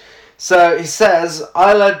 So he says,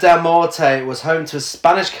 Isla del Morte was home to a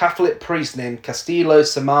Spanish Catholic priest named Castillo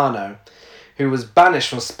Samano, who was banished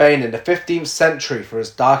from Spain in the 15th century for his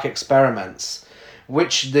dark experiments,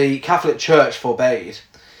 which the Catholic Church forbade.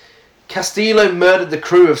 Castillo murdered the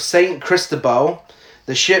crew of Saint Cristobal,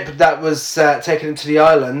 the ship that was taken into the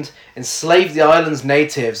island, enslaved the island's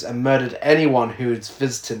natives, and murdered anyone who was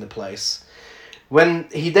visiting the place. When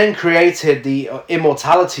he then created the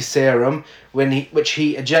immortality serum, which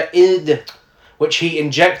he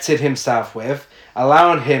injected himself with,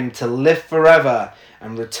 allowing him to live forever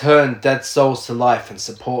and return dead souls to life and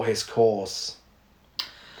support his cause.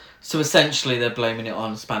 So essentially, they're blaming it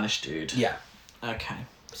on a Spanish dude. Yeah. Okay.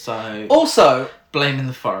 So Also, blaming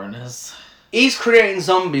the foreigners. He's creating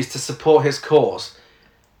zombies to support his cause.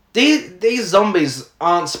 These zombies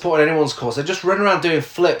aren't supporting anyone's cause. They're just running around doing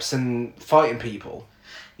flips and fighting people.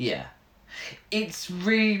 Yeah. It's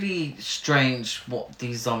really strange what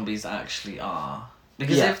these zombies actually are.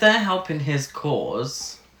 Because if they're helping his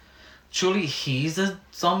cause, surely he's a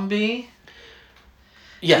zombie?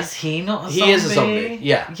 Yeah. Is he not a zombie? He is a zombie,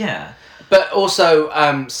 yeah. Yeah. But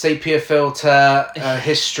also, sepia filter,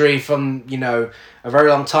 history from, a very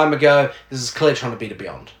long time ago. This is clearly trying to be the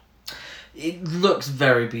Beyond. It looks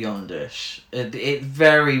very Beyondish. It's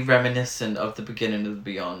very reminiscent of the beginning of the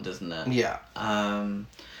Beyond, isn't it? Yeah.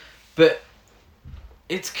 But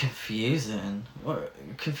it's confusing.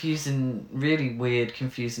 Confusing, really weird,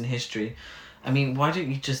 confusing history. I mean, why don't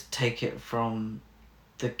you just take it from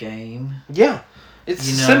the game? Yeah. It's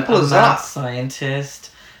simple as that.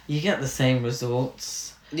 Scientist. You get the same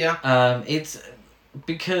results. Yeah. It's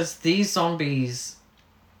because these zombies...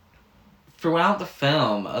 Throughout the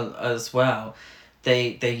film as well,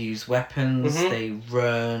 they use weapons, they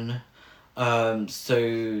run,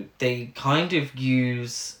 so they kind of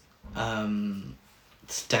use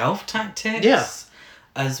stealth tactics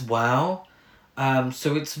as well.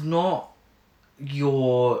 So it's not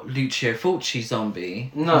your Lucio Fulci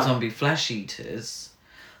zombie, zombie flesh eaters,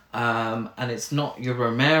 and it's not your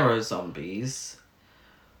Romero zombies,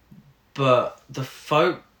 but the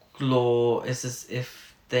folklore is as if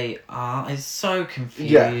they are. It's so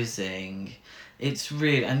confusing. Yeah. It's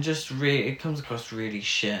really, and just really, it comes across really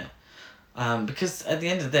shit. Because at the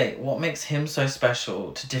end of the day, what makes him so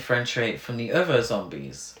special to differentiate from the other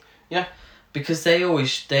zombies? Yeah. Because they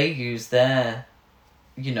use their,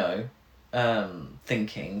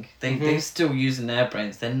 thinking. They're still using their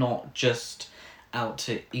brains. They're not just out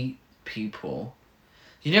to eat people.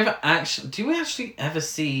 Do we actually ever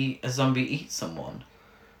see a zombie eat someone?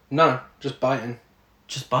 No, just biting.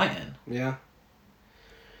 Just biting? Yeah.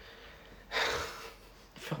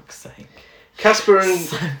 Fuck's sake. Casper and...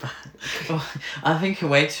 So bad. I'm thinking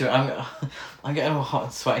way too... I'm getting all hot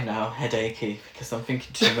and sweaty now, headachy, because I'm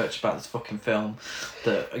thinking too much about this fucking film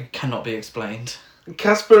that cannot be explained.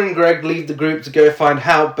 Casper and Greg leave the group to go find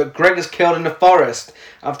help, but Greg is killed in the forest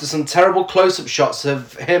after some terrible close-up shots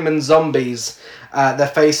of him and zombies, their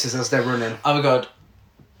faces as they're running. Oh my god.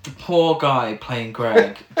 The poor guy playing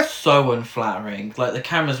Greg, so unflattering. Like, the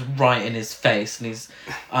camera's right in his face, and he's,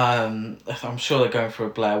 I'm sure they're going for a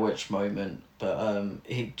Blair Witch moment, but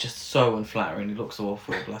he just so unflattering. He looks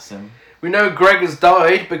awful, bless him. We know Greg has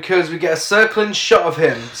died because we get a circling shot of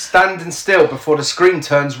him standing still before the screen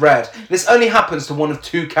turns red. This only happens to one of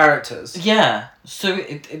two characters. Yeah, so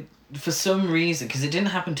it for some reason, because it didn't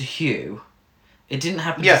happen to Hugh, it didn't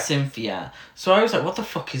happen to Cynthia, so I was like, what the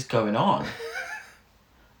fuck is going on?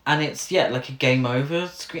 And it's, like a game over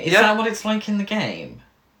screen. Is that what it's like in the game?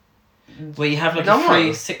 Where you have like a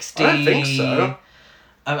 360... I don't think so.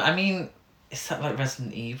 I mean, is that like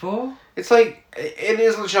Resident Evil? It's like, it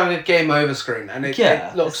is like a game over screen, and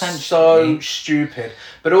it looks so stupid.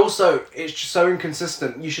 But also, it's just so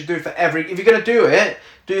inconsistent. You should do it for every... If you're going to do it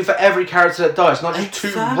for every character that dies, not just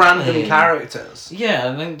two random characters. Yeah,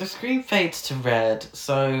 and then the screen fades to red,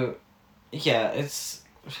 so... Yeah, it's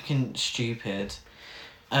fucking stupid.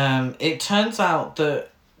 It turns out that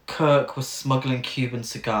Kirk was smuggling Cuban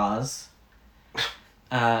cigars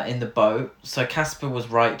in the boat, so Casper was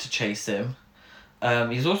right to chase him.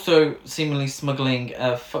 He's also seemingly smuggling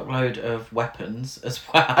a fuckload of weapons as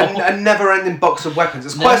well. A never-ending box of weapons.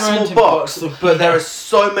 It's quite a small box, but there are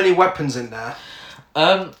so many weapons in there.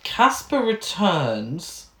 Casper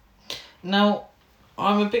returns. Now,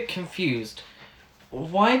 I'm a bit confused.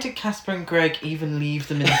 Why did Casper and Greg even leave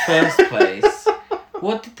them in the first place?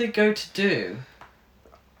 What did they go to do?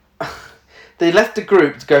 They left the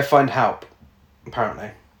group to go find help,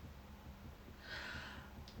 apparently.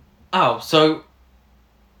 Oh, so...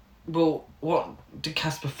 Well, what? Did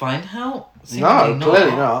Casper find help? No,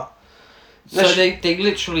 clearly not. So they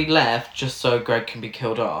literally left just so Greg can be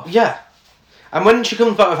killed off? Yeah. And when she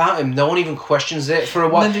comes back without him, no one even questions it for a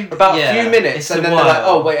while. About a few minutes, and then they're like,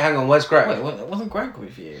 oh, wait, hang on, where's Greg? Wait, wasn't Greg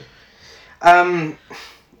with you?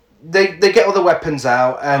 They get all the weapons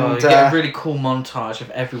out, and you get a really cool montage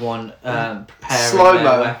of everyone preparing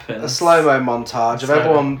their weapons. A slow-mo montage of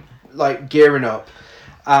everyone like gearing up,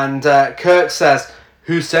 and Kirk says,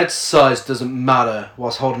 "Who said size doesn't matter?"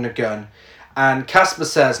 whilst holding a gun, and Casper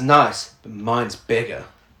says, "Nice, but mine's bigger."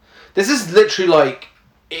 This is literally like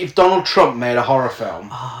if Donald Trump made a horror film.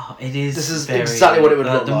 Oh, it is. This is exactly what it would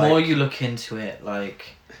look like. The more you look into it, like,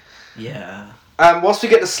 yeah. Whilst we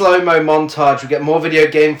get the slow-mo montage, we get more video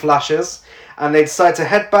game flashes, and they decide to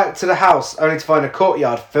head back to the house, only to find a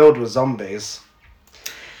courtyard filled with zombies.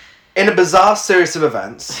 In a bizarre series of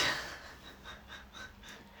events,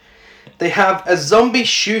 they have a zombie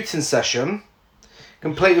shooting session,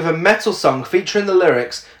 complete with a metal song featuring the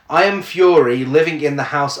lyrics, "I am Fury, living in the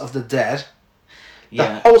house of the dead."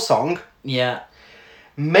 The whole song. Yeah.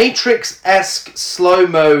 Matrix-esque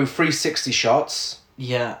slow-mo 360 shots.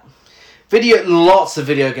 Yeah. Lots of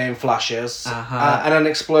video game flashes, and an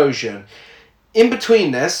explosion. In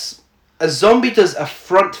between this, a zombie does a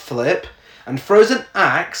front flip and throws an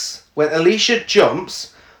axe when Alicia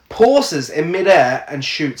jumps, pauses in midair, and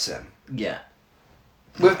shoots him. Yeah.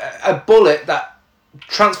 With a bullet that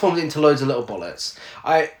transforms into loads of little bullets.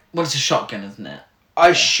 Well, it's a shotgun, isn't it?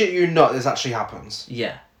 I shit you not, this actually happens.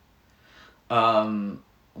 Yeah.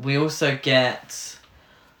 We also get,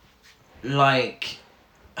 like...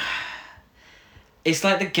 It's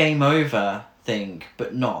like the game over thing,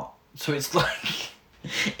 but not. So it's like...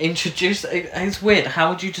 introduce... It's weird. How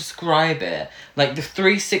would you describe it? Like the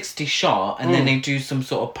 360 shot, and then they do some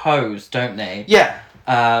sort of pose, don't they? Yeah.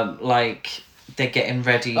 Like they're getting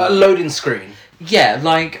ready... A loading screen. Yeah,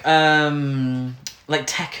 like Tekken.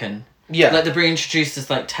 Yeah. Like they're being introduced as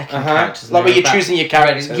like Tekken characters. Like where you're choosing your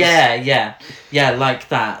characters. Yeah, like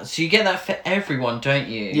that. So you get that for everyone, don't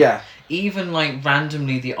you? Yeah. Even like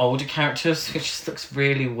randomly the older characters, which just looks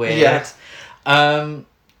really weird. Yeah.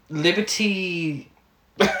 Liberty,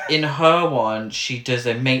 in her one, she does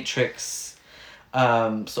a Matrix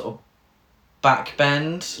sort of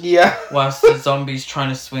backbend. Yeah. Whilst the zombie's trying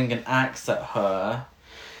to swing an axe at her.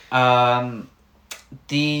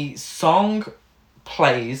 The song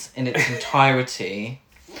plays in its entirety,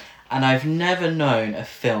 and I've never known a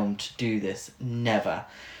film to do this. Never.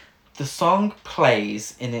 The song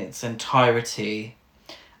plays in its entirety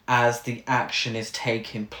as the action is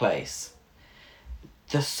taking place.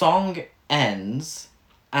 The song ends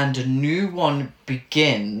and a new one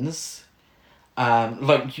begins.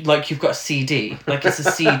 Like you've got a CD, like it's a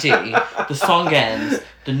CD. The song ends,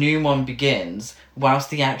 the new one begins, whilst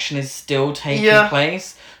the action is still taking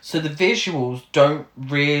place. So the visuals don't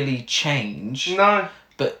really change. No.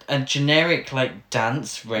 But a generic like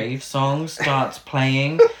dance rave song starts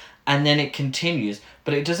playing, and then it continues.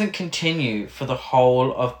 But it doesn't continue for the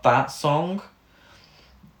whole of that song.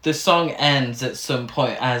 the song ends at some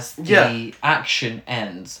point as the Yeah. action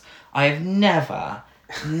ends. I have never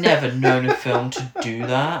known a film to do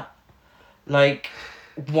that. Like,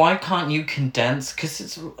 why can't you condense? Because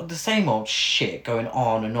it's the same old shit going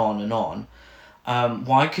on and on and on.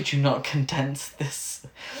 Why could you not condense this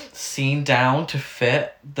scene down to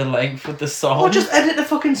fit the length of the song? Or just edit the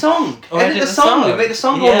fucking song. Or edit the song. Make the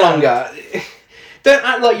song go longer. Don't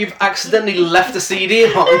act like you've accidentally left the CD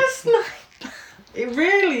on. It's not. It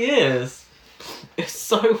really is. It's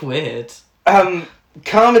so weird.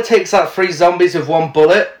 Karma takes out 3 zombies with 1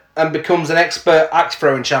 bullet and becomes an expert axe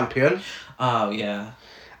throwing champion. Oh, yeah.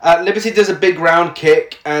 Liberty does a big round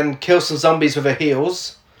kick and kills some zombies with her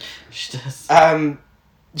heels. She does.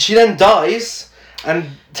 She then dies,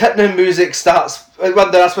 and techno music starts.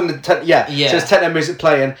 Well, that's when the So there's techno music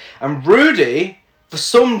playing, and Rudy, for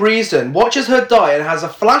some reason, watches her die and has a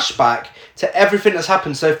flashback to everything that's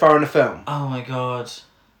happened so far in the film. Oh my god.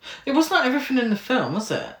 It was not everything in the film, was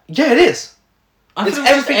it? Yeah, it is. I It's thought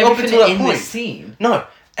it was everything up until that in point. this scene. No,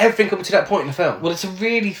 everything up to that point in the film. Well, it's a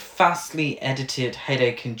really fastly edited,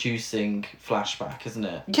 headache-inducing flashback, isn't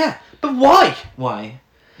it? Yeah, but why? Why?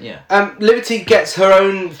 Yeah. Liberty gets her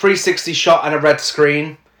own 360 shot and a red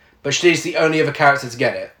screen, but she's the only other character to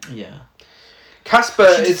get it. Yeah.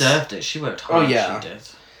 Casper She is... deserved it. She worked hard. Oh, yeah. She did.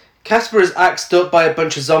 Casper is axed up by a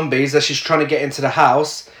bunch of zombies as she's trying to get into the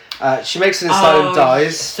house. She makes it inside and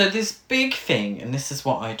dies. So this big thing, and this is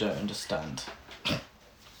what I don't understand.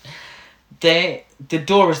 The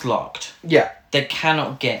door is locked. Yeah. They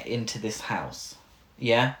cannot get into this house.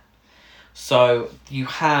 Yeah? So you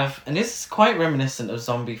have, and this is quite reminiscent of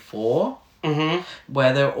Zombie 4,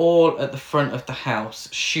 where they're all at the front of the house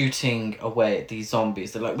shooting away at these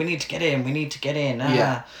zombies. They're like, we need to get in,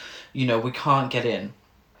 Yeah. You know, we can't get in.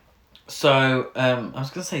 So, I was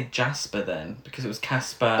going to say Jasper then, because it was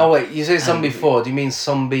Casper. Oh wait, you say Zombie and 4, do you mean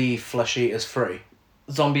Zombie Flesh Eaters 3?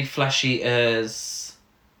 Zombie Flesh Eaters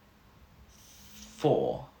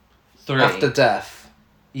 4. 3. After Death.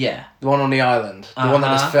 Yeah. The one on the island. The one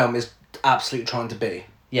that this Uh-huh. film is absolutely trying to be.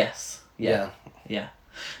 Yes. Yeah. Yeah.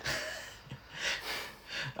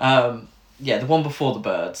 The one before the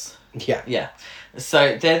birds. Yeah. Yeah.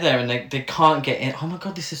 So they're there and they can't get in. Oh my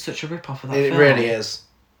god, this is such a rip-off of that It film. really is.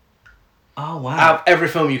 Oh, wow. Out of every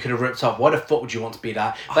film you could have ripped off, why the fuck would you want to be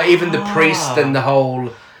that? Like, even the priest and the whole...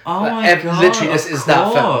 Oh like, my god, literally, this is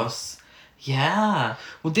that film. Yeah.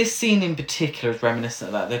 Well, this scene in particular is reminiscent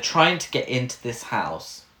of that. They're trying to get into this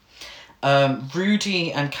house.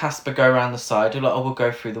 Rudy and Casper go around the side. They're like, oh, we'll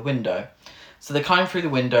go through the window. So they climb through the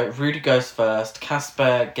window. Rudy goes first.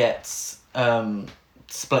 Casper gets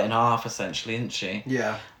split in half, essentially, isn't she?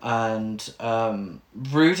 Yeah. And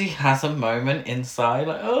Rudy has a moment inside,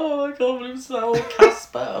 like, oh, I can't believe so,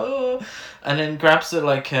 Casper, oh. And then grabs it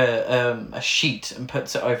like a sheet and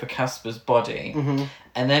puts it over Casper's body. Mm-hmm.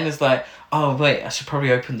 And then is like, oh, wait, I should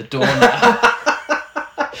probably open the door now.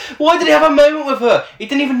 Why did he have a moment with her? He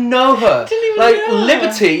didn't even know her. Didn't even know her.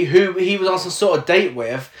 Liberty, who he was on some sort of date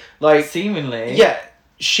with, like... Seemingly. Yeah,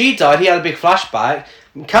 she died, he had a big flashback.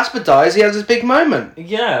 Casper dies, he has this big moment.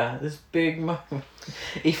 Yeah, this big moment.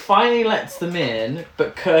 He finally lets them in,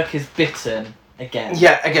 but Kirk is bitten again.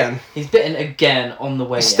 Yeah, again. He's bitten again on the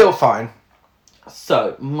way in. Still fine.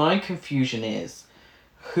 So, my confusion is,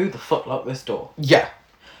 who the fuck locked this door? Yeah.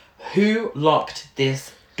 Who locked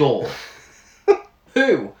this door?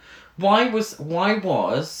 Who? Why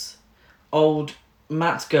was old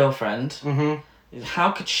Matt's girlfriend,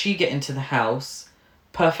 how could she get into the house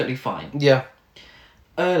perfectly fine? Yeah.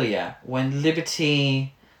 Earlier, when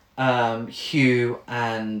Liberty, Hugh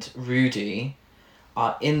and Rudy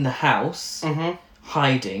are in the house,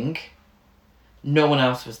 hiding, no one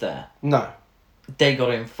else was there. No. They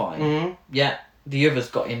got in fine. Yeah, the others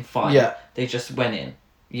got in fine. Yeah. They just went in,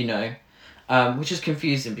 you know. Which is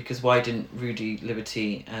confusing because why didn't Rudy,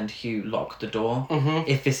 Liberty and Hugh lock the door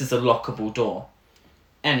if this is a lockable door?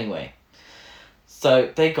 Anyway,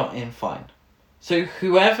 so they got in fine. So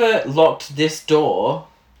whoever locked this door,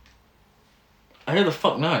 who the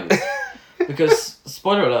fuck knows? Because,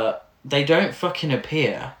 spoiler alert, they don't fucking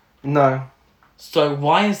appear. No. So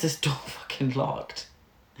why is this door fucking locked?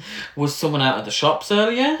 Was someone out at the shops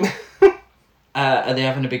earlier? Are they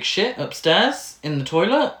having a big shit upstairs in the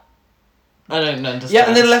toilet? I don't understand. Yeah,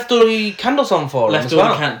 and they left all the candles on for him left as all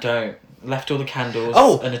well. left all the candles.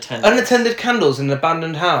 Oh, unattended. unattended candles in an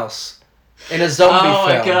abandoned house. In a zombie Oh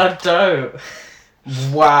film. my god, don't.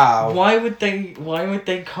 Wow. Why would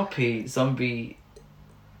they copy Zombie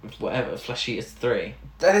whatever, Flesh Eaters 3?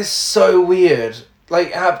 That is so weird.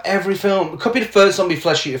 like have every film. It could be the first zombie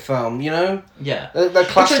flesh eater film. You know. Yeah. They're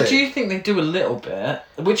classic. Which I do think they do a little bit,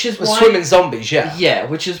 which is why Swimming zombies. Yeah. Yeah,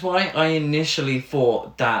 which is why I initially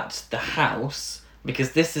thought that the house,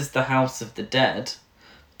 because this is the house of the dead,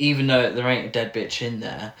 even though there ain't a dead bitch in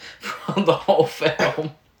there from the whole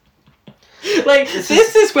film. Like,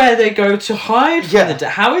 this is where they go to hide from the dead.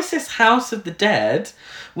 How is this house of the dead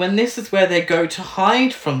when this is where they go to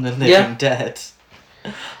hide from the living dead?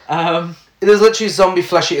 There's literally zombie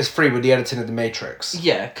flesh eaters free with the editing of the Matrix.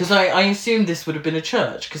 Yeah, because I assumed this would have been a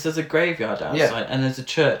church, because there's a graveyard outside, and there's a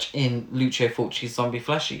church in Lucio Fulci's Zombie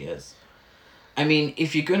Flesh Eaters. I mean,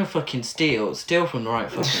 if you're gonna fucking steal from the right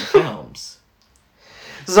fucking films.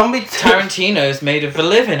 Tarantino's made a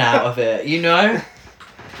living out of it, you know?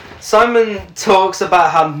 Simon talks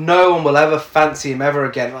about how no one will ever fancy him ever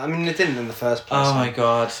again. I mean, it didn't in the first place. Oh my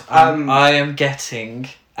god. I am getting,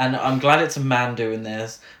 and I'm glad it's a man doing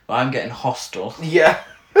this, but I'm getting hostile. Yeah.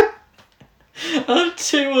 I'm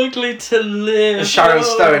too ugly to live. Sharon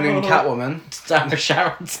Stone in Catwoman.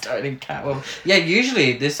 Sharon Stone in Catwoman. Yeah,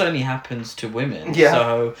 usually this only happens to women. Yeah.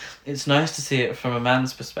 So it's nice to see it from a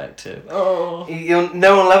man's perspective. Oh.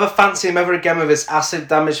 No one will ever fancy him ever again with his acid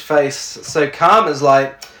damaged face. So Karma's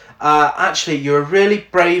like, actually, you're a really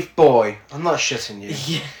brave boy. I'm not shitting you.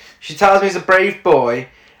 Yeah. She tells me he's a brave boy,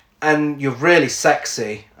 and you're really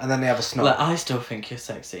sexy. And then they have a snog. Like, I still think you're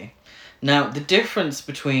sexy. Now, the difference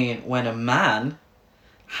between when a man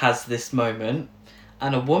has this moment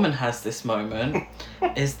and a woman has this moment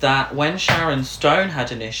is that when Sharon Stone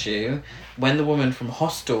had an issue, when the woman from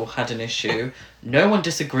Hostel had an issue, no one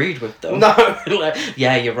disagreed with them. No. Like,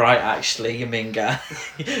 yeah, you're right, actually, you minga.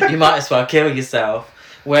 You might as well kill yourself.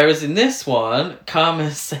 Whereas in this one,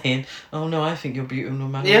 Karma's saying, oh no, I think you're beautiful no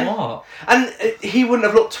matter what. And he wouldn't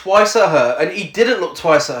have looked twice at her, and he didn't look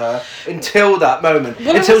twice at her until that moment.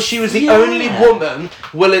 Well, until she was the only woman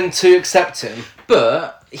willing to accept him.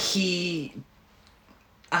 But he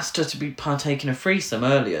asked her to be partaking of threesome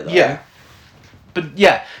earlier, though. Yeah. But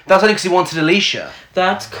yeah, that's only because he wanted Alicia.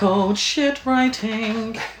 That's cold shit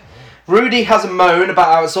writing. Rudy has a moan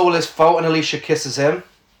about how it's all his fault, and Alicia kisses him.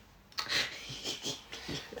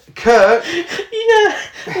 Kirk. Yeah,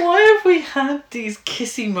 why have we had these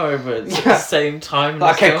kissy moments at the same time?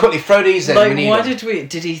 Like, okay, quickly throw these in. Like, why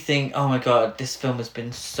did he think, oh my god, this film has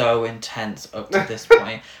been so intense up to this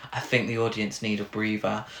point, I think the audience need a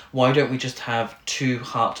breather. Why don't we just have two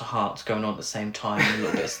heart-to-hearts going on at the same time and a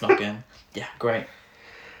little bit of snogging? Yeah, great.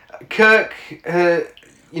 Kirk,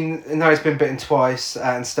 you know, he's been bitten twice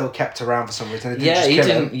and still kept around for some reason. He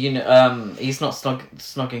didn't. You know, he's not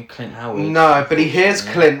snogging Clint Howard. No, but he hears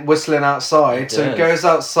Clint whistling outside, so he goes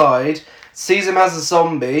outside, sees him as a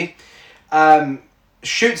zombie,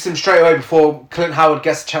 shoots him straight away before Clint Howard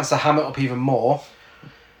gets a chance to ham it up even more,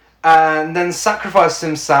 and then sacrifices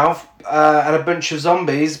himself and a bunch of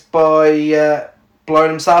zombies by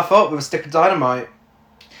blowing himself up with a stick of dynamite.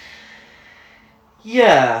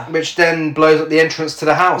 Yeah. Which then blows up the entrance to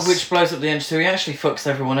the house. Which blows up the entrance. So he actually fucks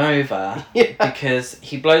everyone over. Yeah. Because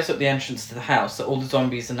he blows up the entrance to the house, so all the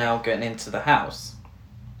zombies are now getting into the house.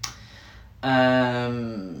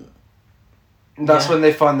 That's when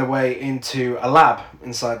they find their way into a lab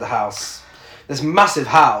inside the house. This massive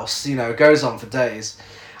house, you know, goes on for days.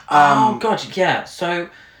 Oh, God, yeah. So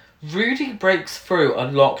Rudy breaks through a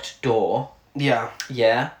locked door. Yeah.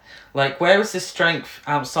 Yeah. Like, where was this strength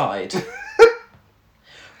outside?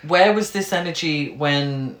 Where was this energy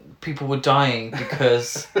when people were dying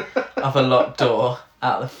because of a locked door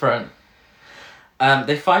out the front?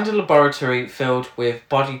 They find a laboratory filled with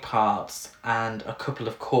body parts and a couple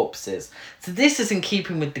of corpses. So this is in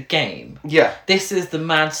keeping with the game. Yeah. This is the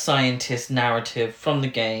mad scientist narrative from the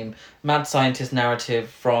game. Mad scientist narrative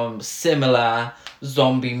from similar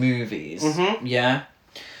zombie movies. Mm-hmm. Yeah.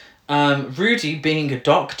 Rudy being a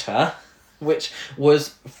doctor, which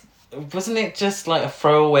was... Wasn't it just like a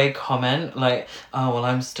throwaway comment? Like, oh, well,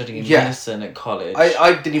 I'm studying medicine at college.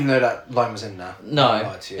 I didn't even know that line was in there.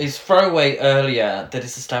 No. It's throwaway earlier that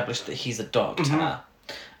it's established that he's a doctor.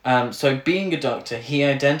 Mm-hmm. So being a doctor, he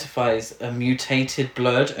identifies a mutated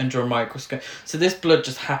blood under a microscope. So this blood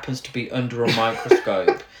just happens to be under a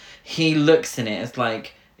microscope. He looks in it, it's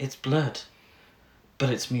like, it's blood. But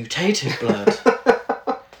it's mutated blood.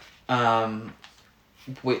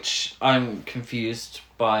 Which I'm confused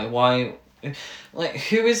by. Why, like,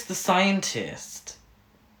 who is the scientist?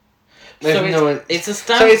 So it's a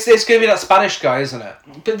So it's going to be that Spanish guy, isn't it?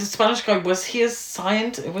 But the Spanish guy, was he a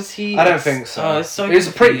scientist? Was he? I don't think so. It's so he was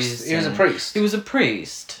a priest. confusing. He was a priest. He was a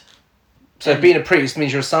priest. So being a priest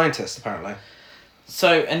means you're a scientist, apparently.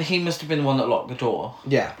 So, and he must have been the one that locked the door.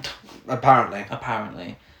 Yeah, apparently.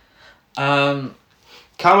 Apparently.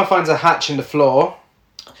 Karma finds a hatch in the floor.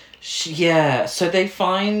 Yeah, so they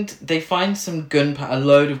find some gunpowder, a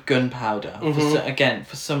load of gunpowder.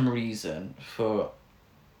 For some reason,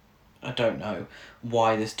 I don't know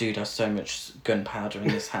why this dude has so much gunpowder in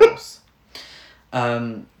this house.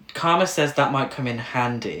 Karma says that might come in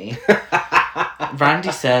handy.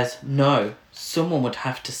 Randy says, no, someone would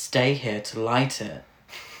have to stay here to light it.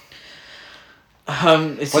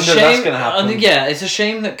 It's a shame. That's gonna happen. Yeah, it's a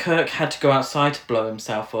shame that Kirk had to go outside to blow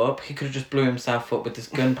himself up. He could have just blew himself up with this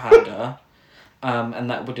gunpowder, and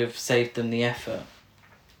that would have saved them the effort.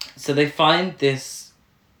 So they find this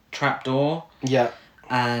trapdoor. Yeah.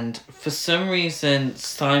 And for some reason,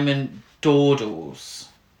 Simon dawdles,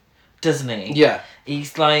 doesn't he? Yeah.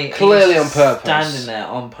 He's like clearly on purpose. Standing there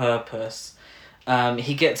on purpose.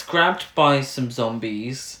 He gets grabbed by some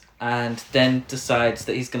zombies. And then decides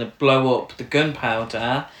that he's going to blow up the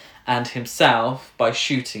gunpowder and himself by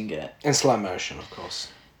shooting it. In slow motion, of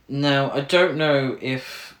course. Now, I don't know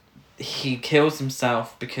if he kills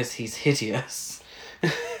himself because he's hideous.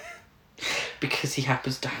 Because he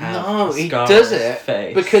happens to have he scar does on his it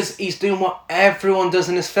face. because he's doing what everyone does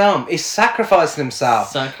in this film. He's sacrificing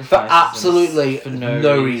himself for absolutely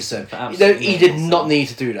no reason. He did not need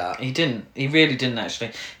to do that. He didn't. He really didn't,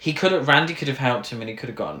 actually. Randy could have helped him and he could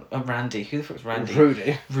have gotten... Randy. Who the fuck's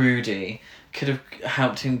Randy? Rudy. Could have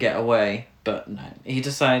helped him get away, but no. He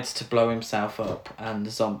decides to blow himself up and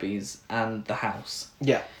the zombies and the house.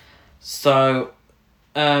 Yeah. So,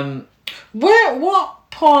 what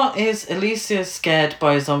part is Alicia scared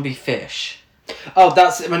by a zombie fish? Oh,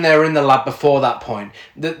 that's when they were in the lab before that point.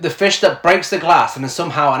 The fish that breaks the glass and then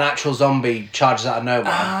somehow an actual zombie charges out of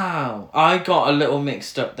nowhere. Oh, I got a little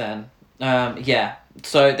mixed up then. Yeah.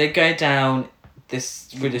 So they go down this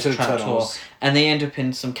trapdoor and they end up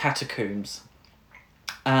in some catacombs.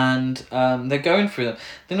 And they're going through them.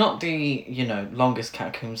 They're not the, longest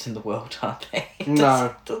catacombs in the world, are they? No.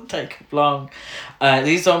 It doesn't take long.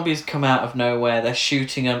 These zombies come out of nowhere. They're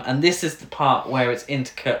shooting them. And this is the part where it's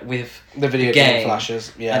intercut with the video game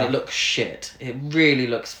flashes. Yeah. And it looks shit. It really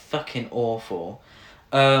looks fucking awful.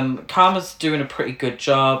 Karma's doing a pretty good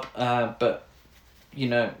job. But,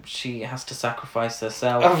 she has to sacrifice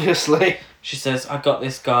herself. Obviously. She says, I got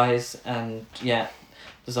this, guys. And, yeah,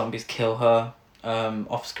 the zombies kill her.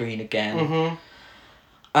 Off screen again.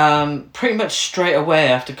 Mm-hmm. Pretty much straight away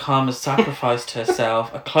after Karma's sacrificed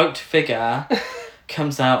herself, a cloaked figure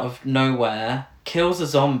comes out of nowhere, kills a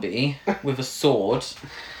zombie with a sword,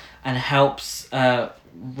 and helps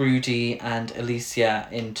Rudy and Alicia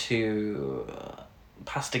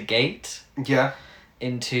past a gate. Yeah.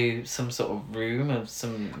 Into some sort of room of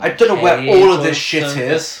some... I don't know where all of this shit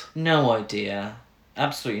is. No idea.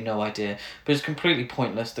 Absolutely no idea. But it's completely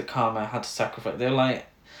pointless that Karma had to sacrifice. They're like...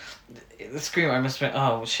 The screenwriter must have been,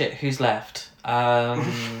 oh shit, who's left? Oh,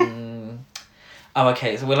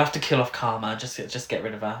 okay, so we'll have to kill off Karma. Just get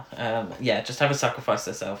rid of her. Just have her sacrifice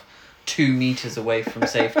herself 2 meters away from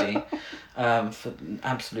safety. For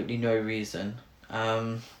absolutely no reason.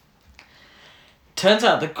 Turns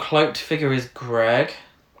out the cloaked figure is Greg.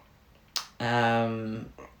 You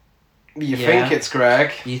think it's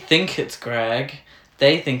Greg. You think it's Greg.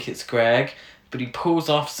 They think it's Greg, but he pulls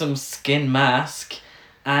off some skin mask,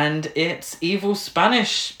 and it's evil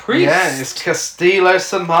Spanish priest. Yeah, it's Castillo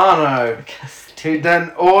Samano, who then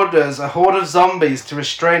orders a horde of zombies to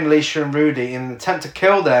restrain Alicia and Rudy in an attempt to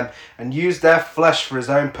kill them and use their flesh for his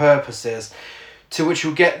own purposes. To which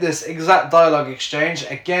you'll get this exact dialogue exchange.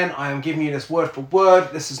 Again, I am giving you this word for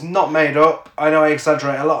word. This is not made up. I know I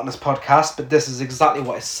exaggerate a lot on this podcast, but this is exactly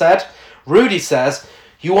what is said. Rudy says,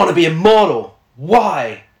 "You want to be immortal.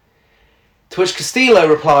 Why?" To which Castillo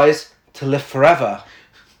replies, "To live forever."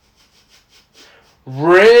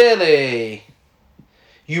 Really?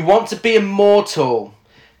 You want to be immortal,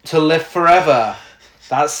 to live forever?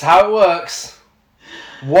 That's how it works.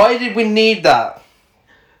 Why did we need that?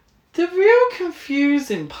 The real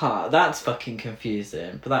confusing part, that's fucking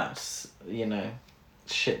confusing, but that's,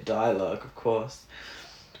 shit dialogue, of course.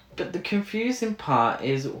 But the confusing part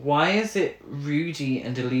is, why is it Rudy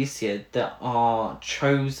and Alicia that are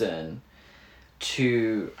chosen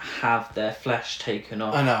to have their flesh taken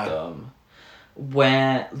off them,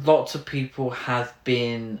 where lots of people have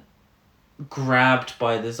been grabbed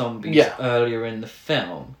by the zombies earlier in the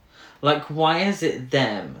film? Like, why is it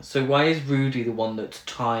them? So why is Rudy the one that's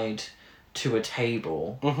tied to a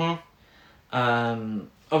table? Mm-hmm.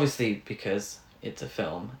 Obviously because it's a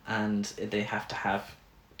film and they have to have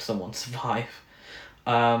someone survive.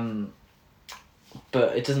 But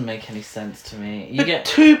it doesn't make any sense to me. You get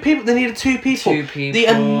 2 people. They needed 2 people. 2 people. The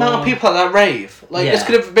amount of people at that rave. Like, this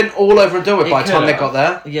could have been all over and done with by the time they got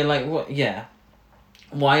there. Yeah, like, what? Yeah.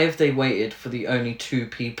 why have they waited for the only 2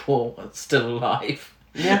 people still alive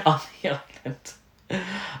on the island?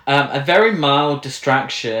 A very mild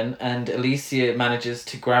distraction, and Alicia manages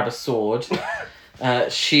to grab a sword.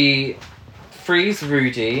 She frees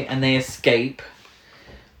Rudy, and they escape.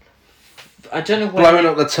 I don't know where... Blowing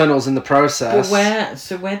up the tunnels in the process.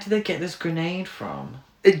 But where do they get this grenade from?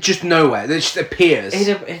 It just nowhere. It just appears.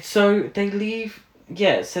 So they leave...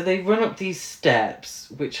 Yeah, so they run up these steps,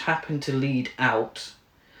 which happen to lead out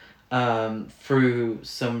through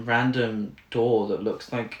some random door that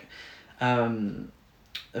looks like a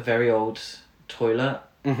very old toilet.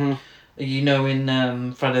 Mm-hmm. You know,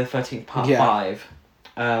 in Friday the 13th Part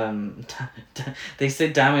 5, they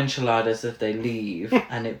say damn enchiladas if they leave,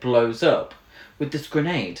 and it blows up with this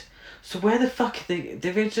grenade. So where the fuck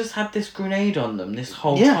they've just had this grenade on them this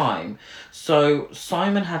whole time. So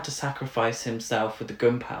Simon had to sacrifice himself with the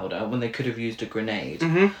gunpowder when they could have used a grenade.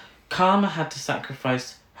 Mm-hmm. Karma had to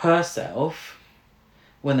sacrifice herself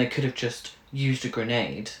when they could have just used a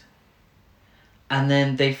grenade. And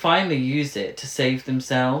then they finally use it to save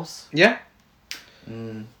themselves. Yeah.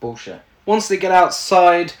 Bullshit. Once they get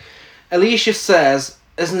outside, Alicia says,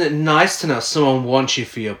 "Isn't it nice to know someone wants you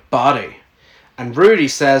for your body?" And Rudy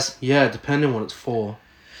says, "Yeah, depending on what it's for."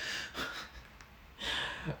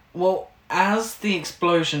 Well, as the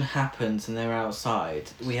explosion happens and they're outside,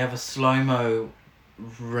 we have a slow-mo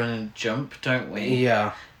run and jump, don't we?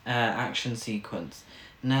 Yeah. Action sequence.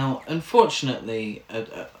 Now, unfortunately,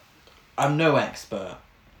 I'm no expert,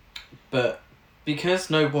 but because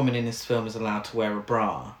no woman in this film is allowed to wear a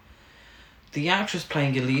bra, the actress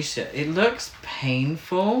playing Alicia, it looks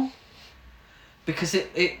painful. Because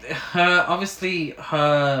obviously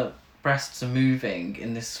her breasts are moving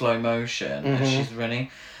in this slow motion as she's running,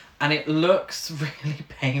 and it looks really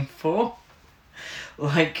painful.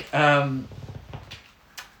 Like, yeah.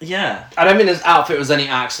 I don't mean his outfit was any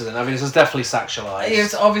accident. I mean, this was definitely sexualized.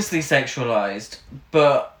 It's obviously sexualized,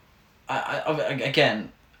 but I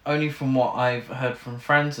again, only from what I've heard from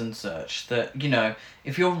friends and such, that, you know,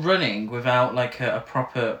 if you're running without like a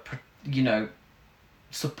proper, you know,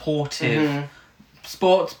 supportive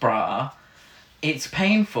sports bra, it's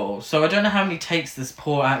painful. So I don't know how many takes this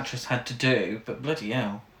poor actress had to do, but bloody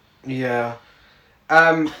hell. Yeah.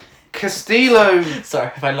 Castillo...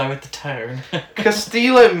 Sorry if I lowered the tone.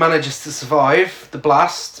 Castillo manages to survive the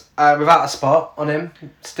blast without a spot on him.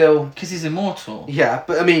 Still... Because he's immortal. Yeah,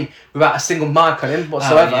 but I mean, without a single mark on him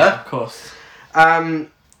whatsoever. Yeah, of course.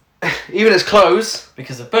 Even his clothes.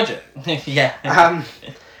 Because of budget. Yeah.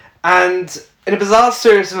 And in a bizarre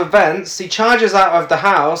series of events, he charges out of the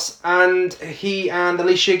house, and he and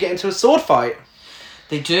Alicia get into a sword fight.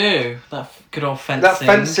 They do. That good old fencing. That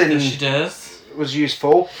fencing that she does was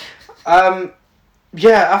useful.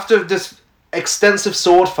 After this extensive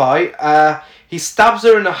sword fight, he stabs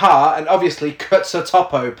her in the heart and obviously cuts her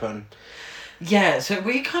top open. Yeah, so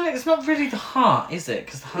it's not really the heart, is it?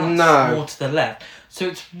 Because the heart's more to the left. So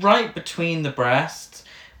it's right between the breasts,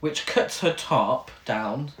 which cuts her top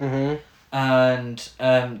down. Mm-hmm.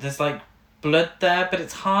 And there's like blood there, but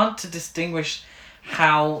it's hard to distinguish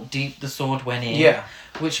how deep the sword went in. Yeah.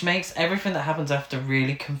 Which makes everything that happens after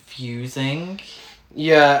really confusing.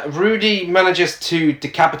 Yeah, Rudy manages to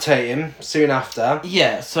decapitate him soon after.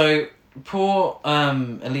 Yeah, so poor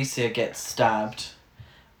Alicia gets stabbed.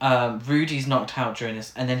 Rudy's knocked out during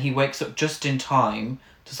this, and then he wakes up just in time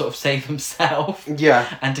to sort of save himself.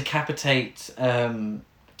 Yeah. And decapitate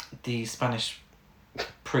the Spanish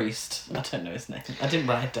priest. I don't know his name. I didn't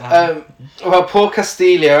write it down. Well, poor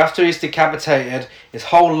Castillo, after he's decapitated, his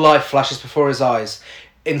whole life flashes before his eyes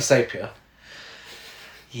in sepia.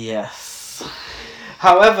 Yes.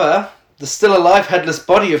 However, the still alive headless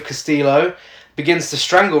body of Castillo begins to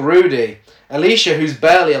strangle Rudy. Alicia, who's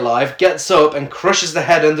barely alive, gets up and crushes the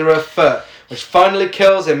head under her foot, which finally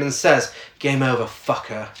kills him and says, "Game over,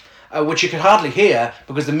 fucker." Which you could hardly hear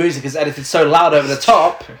because the music is edited so loud over the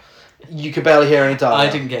top, you could barely hear any dialogue. I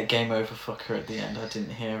didn't get game over fucker at the end. I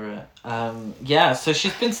didn't hear it. Yeah, so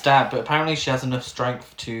she's been stabbed, but apparently she has enough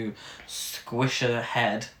strength to squish her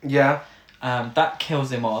head. Yeah. That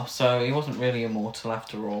kills him off, so he wasn't really immortal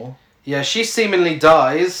after all. Yeah, she seemingly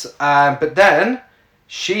dies, but then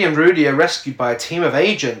she and Rudy are rescued by a team of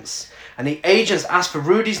agents. And the agents ask for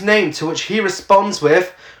Rudy's name, to which he responds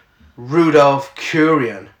with Rudolph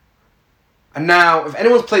Kurian. And now, if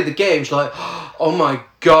anyone's played the games, you're like, oh my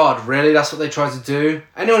god, really? That's what they tried to do?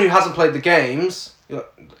 Anyone who hasn't played the games, you're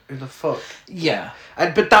like, who the fuck? Yeah.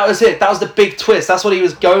 But that was it. That was the big twist. That's what he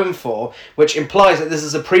was going for, which implies that this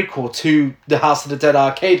is a prequel to the House of the Dead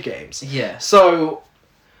arcade games. Yeah. So,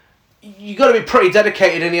 you got to be pretty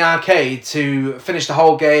dedicated in the arcade to finish the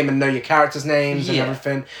whole game and know your characters' names and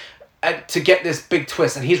everything, to get this big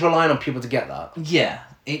twist. And he's relying on people to get that. Yeah,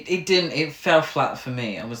 it fell flat for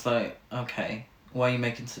me. I was like, okay, why are you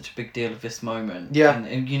making such a big deal of this moment? Yeah.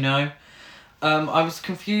 And you know, I was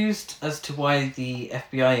confused as to why the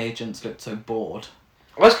FBI agents looked so bored.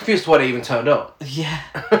 I was confused why they even turned up. Yeah.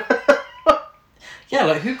 Yeah,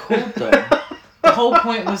 like, who called them? The whole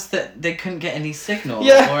point was that they couldn't get any signal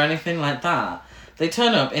or anything like that. They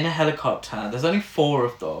turn up in a helicopter. There's only 4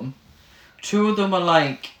 of them. 2 of them are,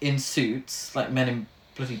 like, in suits, like men in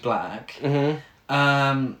bloody black.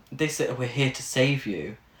 Mm-hmm. They say, we're here to save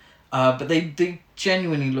you. But they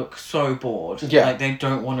genuinely look so bored. Yeah. Like, they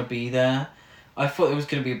don't want to be there. I thought there was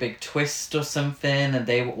going to be a big twist or something, and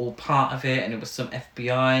they were all part of it, and it was some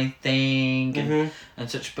FBI thing and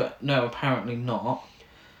such, but no, apparently not.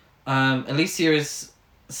 Alicia is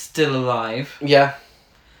still alive. Yeah.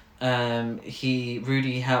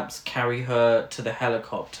 Rudy helps carry her to the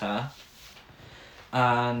helicopter,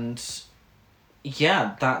 and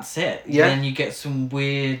yeah, that's it. Yeah. Then you get some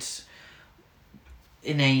weird,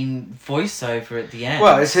 inane voiceover at the end.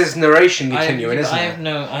 Well, it's his narration continuing, isn't it?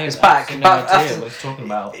 It's back. No But idea what he's talking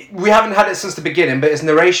about. We haven't had it since the beginning, but his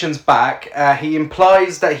narration's back. He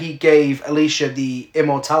implies that he gave Alicia the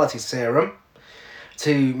immortality serum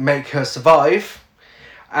to make her survive.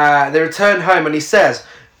 They return home and he says,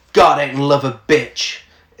 God ain't love a bitch.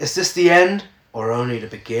 Is this the end or only the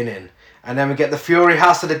beginning? And then we get the Fury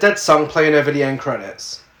House of the Dead song playing over the end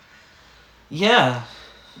credits. Yeah.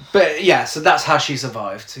 But yeah, so that's how she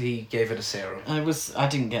survived. He gave her the serum. I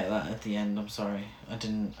didn't get that at the end. I'm sorry. I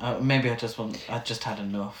didn't. Maybe I just had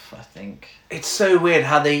enough. I think. It's so weird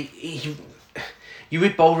how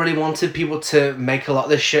Uwe Boll really wanted people to make a lot of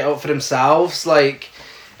this shit up for themselves, like,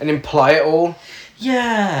 and imply it all.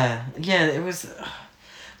 Yeah. It was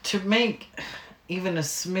to make even a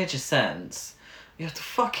smidge of sense. You have to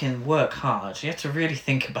fucking work hard. You have to really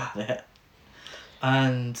think about it,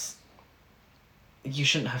 and you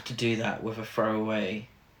shouldn't have to do that with a throwaway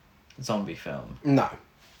zombie film. No.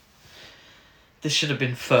 This should have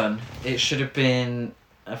been fun. It should have been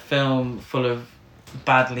a film full of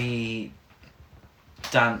badly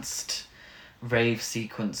danced rave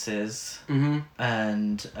sequences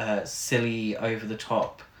and silly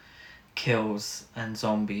over-the-top kills and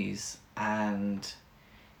zombies, and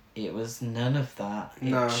it was none of that.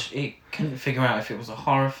 No. It couldn't figure out if it was a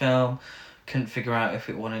horror film, couldn't figure out if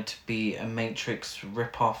it wanted to be a Matrix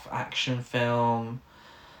rip-off action film.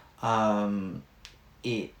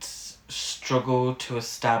 It struggled to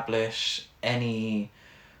establish any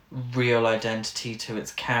real identity to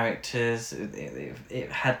its characters.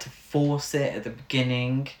 It had to force it at the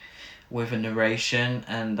beginning with a narration,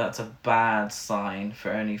 and that's a bad sign for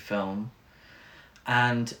any film.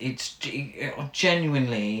 And it's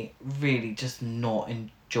genuinely really just not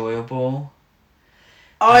enjoyable.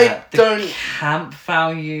 The camp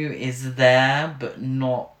value is there, but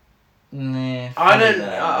not.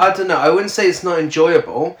 I don't know. I wouldn't say it's not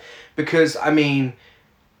enjoyable, because I mean,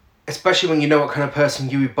 especially when you know what kind of person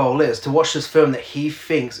Uwe Boll is, to watch this film that he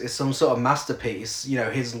thinks is some sort of masterpiece, you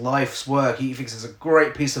know, his life's work, he thinks it's a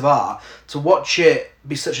great piece of art, to watch it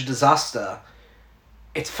be such a disaster,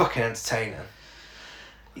 it's fucking entertaining.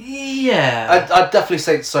 Yeah. I'd definitely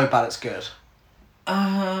say it's so bad it's good.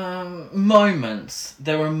 Moments.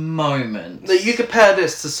 There were moments. You compare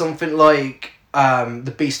this to something like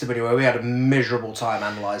the Beast video, where we had a miserable time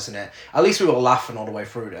analysing it. At least we were laughing all the way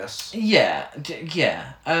through this. Yeah.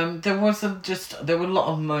 There were a lot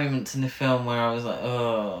of moments in the film where I was like,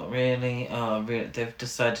 oh, really? Oh, really? They've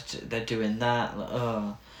decided they're doing that? Like,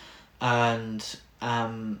 oh. And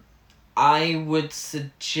I would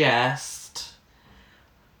suggest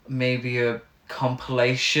maybe a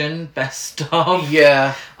compilation best of.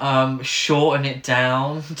 Yeah. Shorten it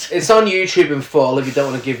down. It's on YouTube in full if you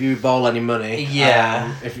don't want to give Uwe Boll any money.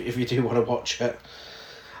 Yeah. If you do want to watch it.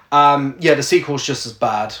 Yeah, the sequel's just as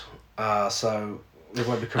bad. So we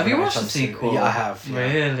won't be covering it. Have you watched the sequel? Yeah, I have. Yeah.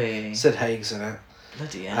 Really? Sid Haig's in it.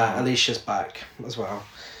 Bloody hell. Alicia's back as well.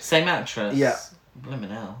 Same actress? Yeah. Blimmin'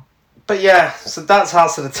 hell. But yeah, so that's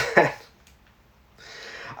House of the Dead.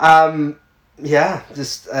 Yeah,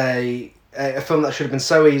 just a film that should have been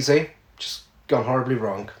so easy, just gone horribly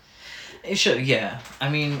wrong. It should, yeah. I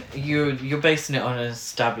mean, you're basing it on an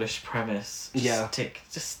established premise. Just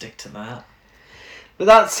stick to that. But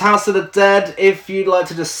that's House of the Dead. If you'd like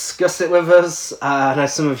to discuss it with us, I know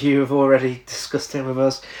some of you have already discussed it with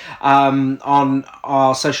us, on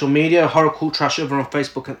our social media, Horror Cult Trash over on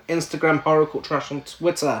Facebook and Instagram, Horror Cult Trash on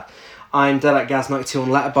Twitter. I'm Gaz92 on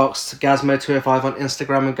Letterboxd, Gazmo205 on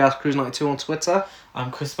Instagram, and GazCruise92 on Twitter.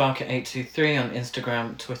 I'm Chris Barker823 on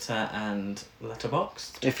Instagram, Twitter, and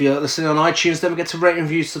Letterboxd. If you're listening on iTunes, don't forget to rate and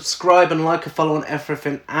review, subscribe, and like and follow on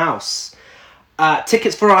everything else.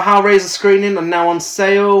 Tickets for our Hellraiser screening are now on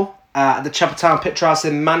sale at the Chapeltown Picture House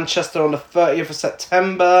in Manchester on the 30th of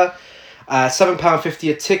September.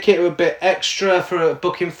 £7.50 a ticket, a bit extra for a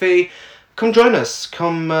booking fee. Come join us.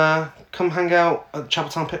 Come hang out at the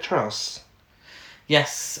Chapeltown Picture House.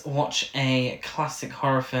 Yes, watch a classic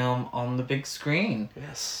horror film on the big screen.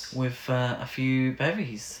 Yes. With a few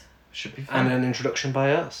bevies. Should be fun. And an introduction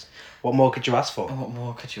by us. What more could you ask for? What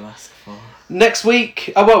more could you ask for? Next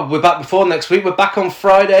week, we're back before next week. We're back on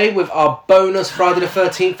Friday with our bonus Friday the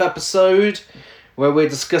 13th episode, where we're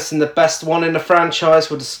discussing the best one in the franchise.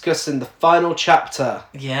 We're discussing the final chapter.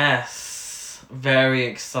 Yes, very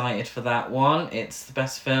excited for that one. It's the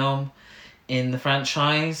best film in the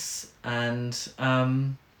franchise, and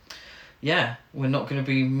we're not going to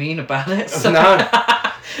be mean about it. So. No.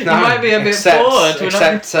 You might be a bit bored.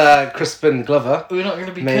 Except Crispin Glover. We're not going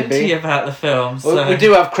to be cunty about the film. So. Well, we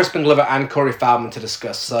do have Crispin Glover and Corey Feldman to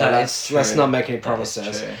discuss, so let's not make any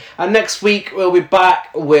promises. And next week we'll be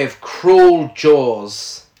back with Cruel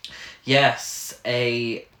Jaws. Yes,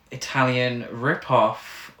 a Italian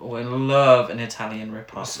rip-off. We love an Italian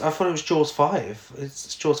rip-off. I thought it was Jaws 5.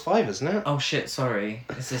 It's Jaws 5, isn't it? Oh shit, sorry.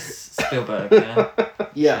 Is this Spielberg? Yeah.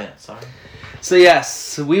 Yeah. Shit, sorry. So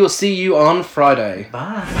yes, we will see you on Friday.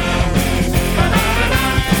 Bye.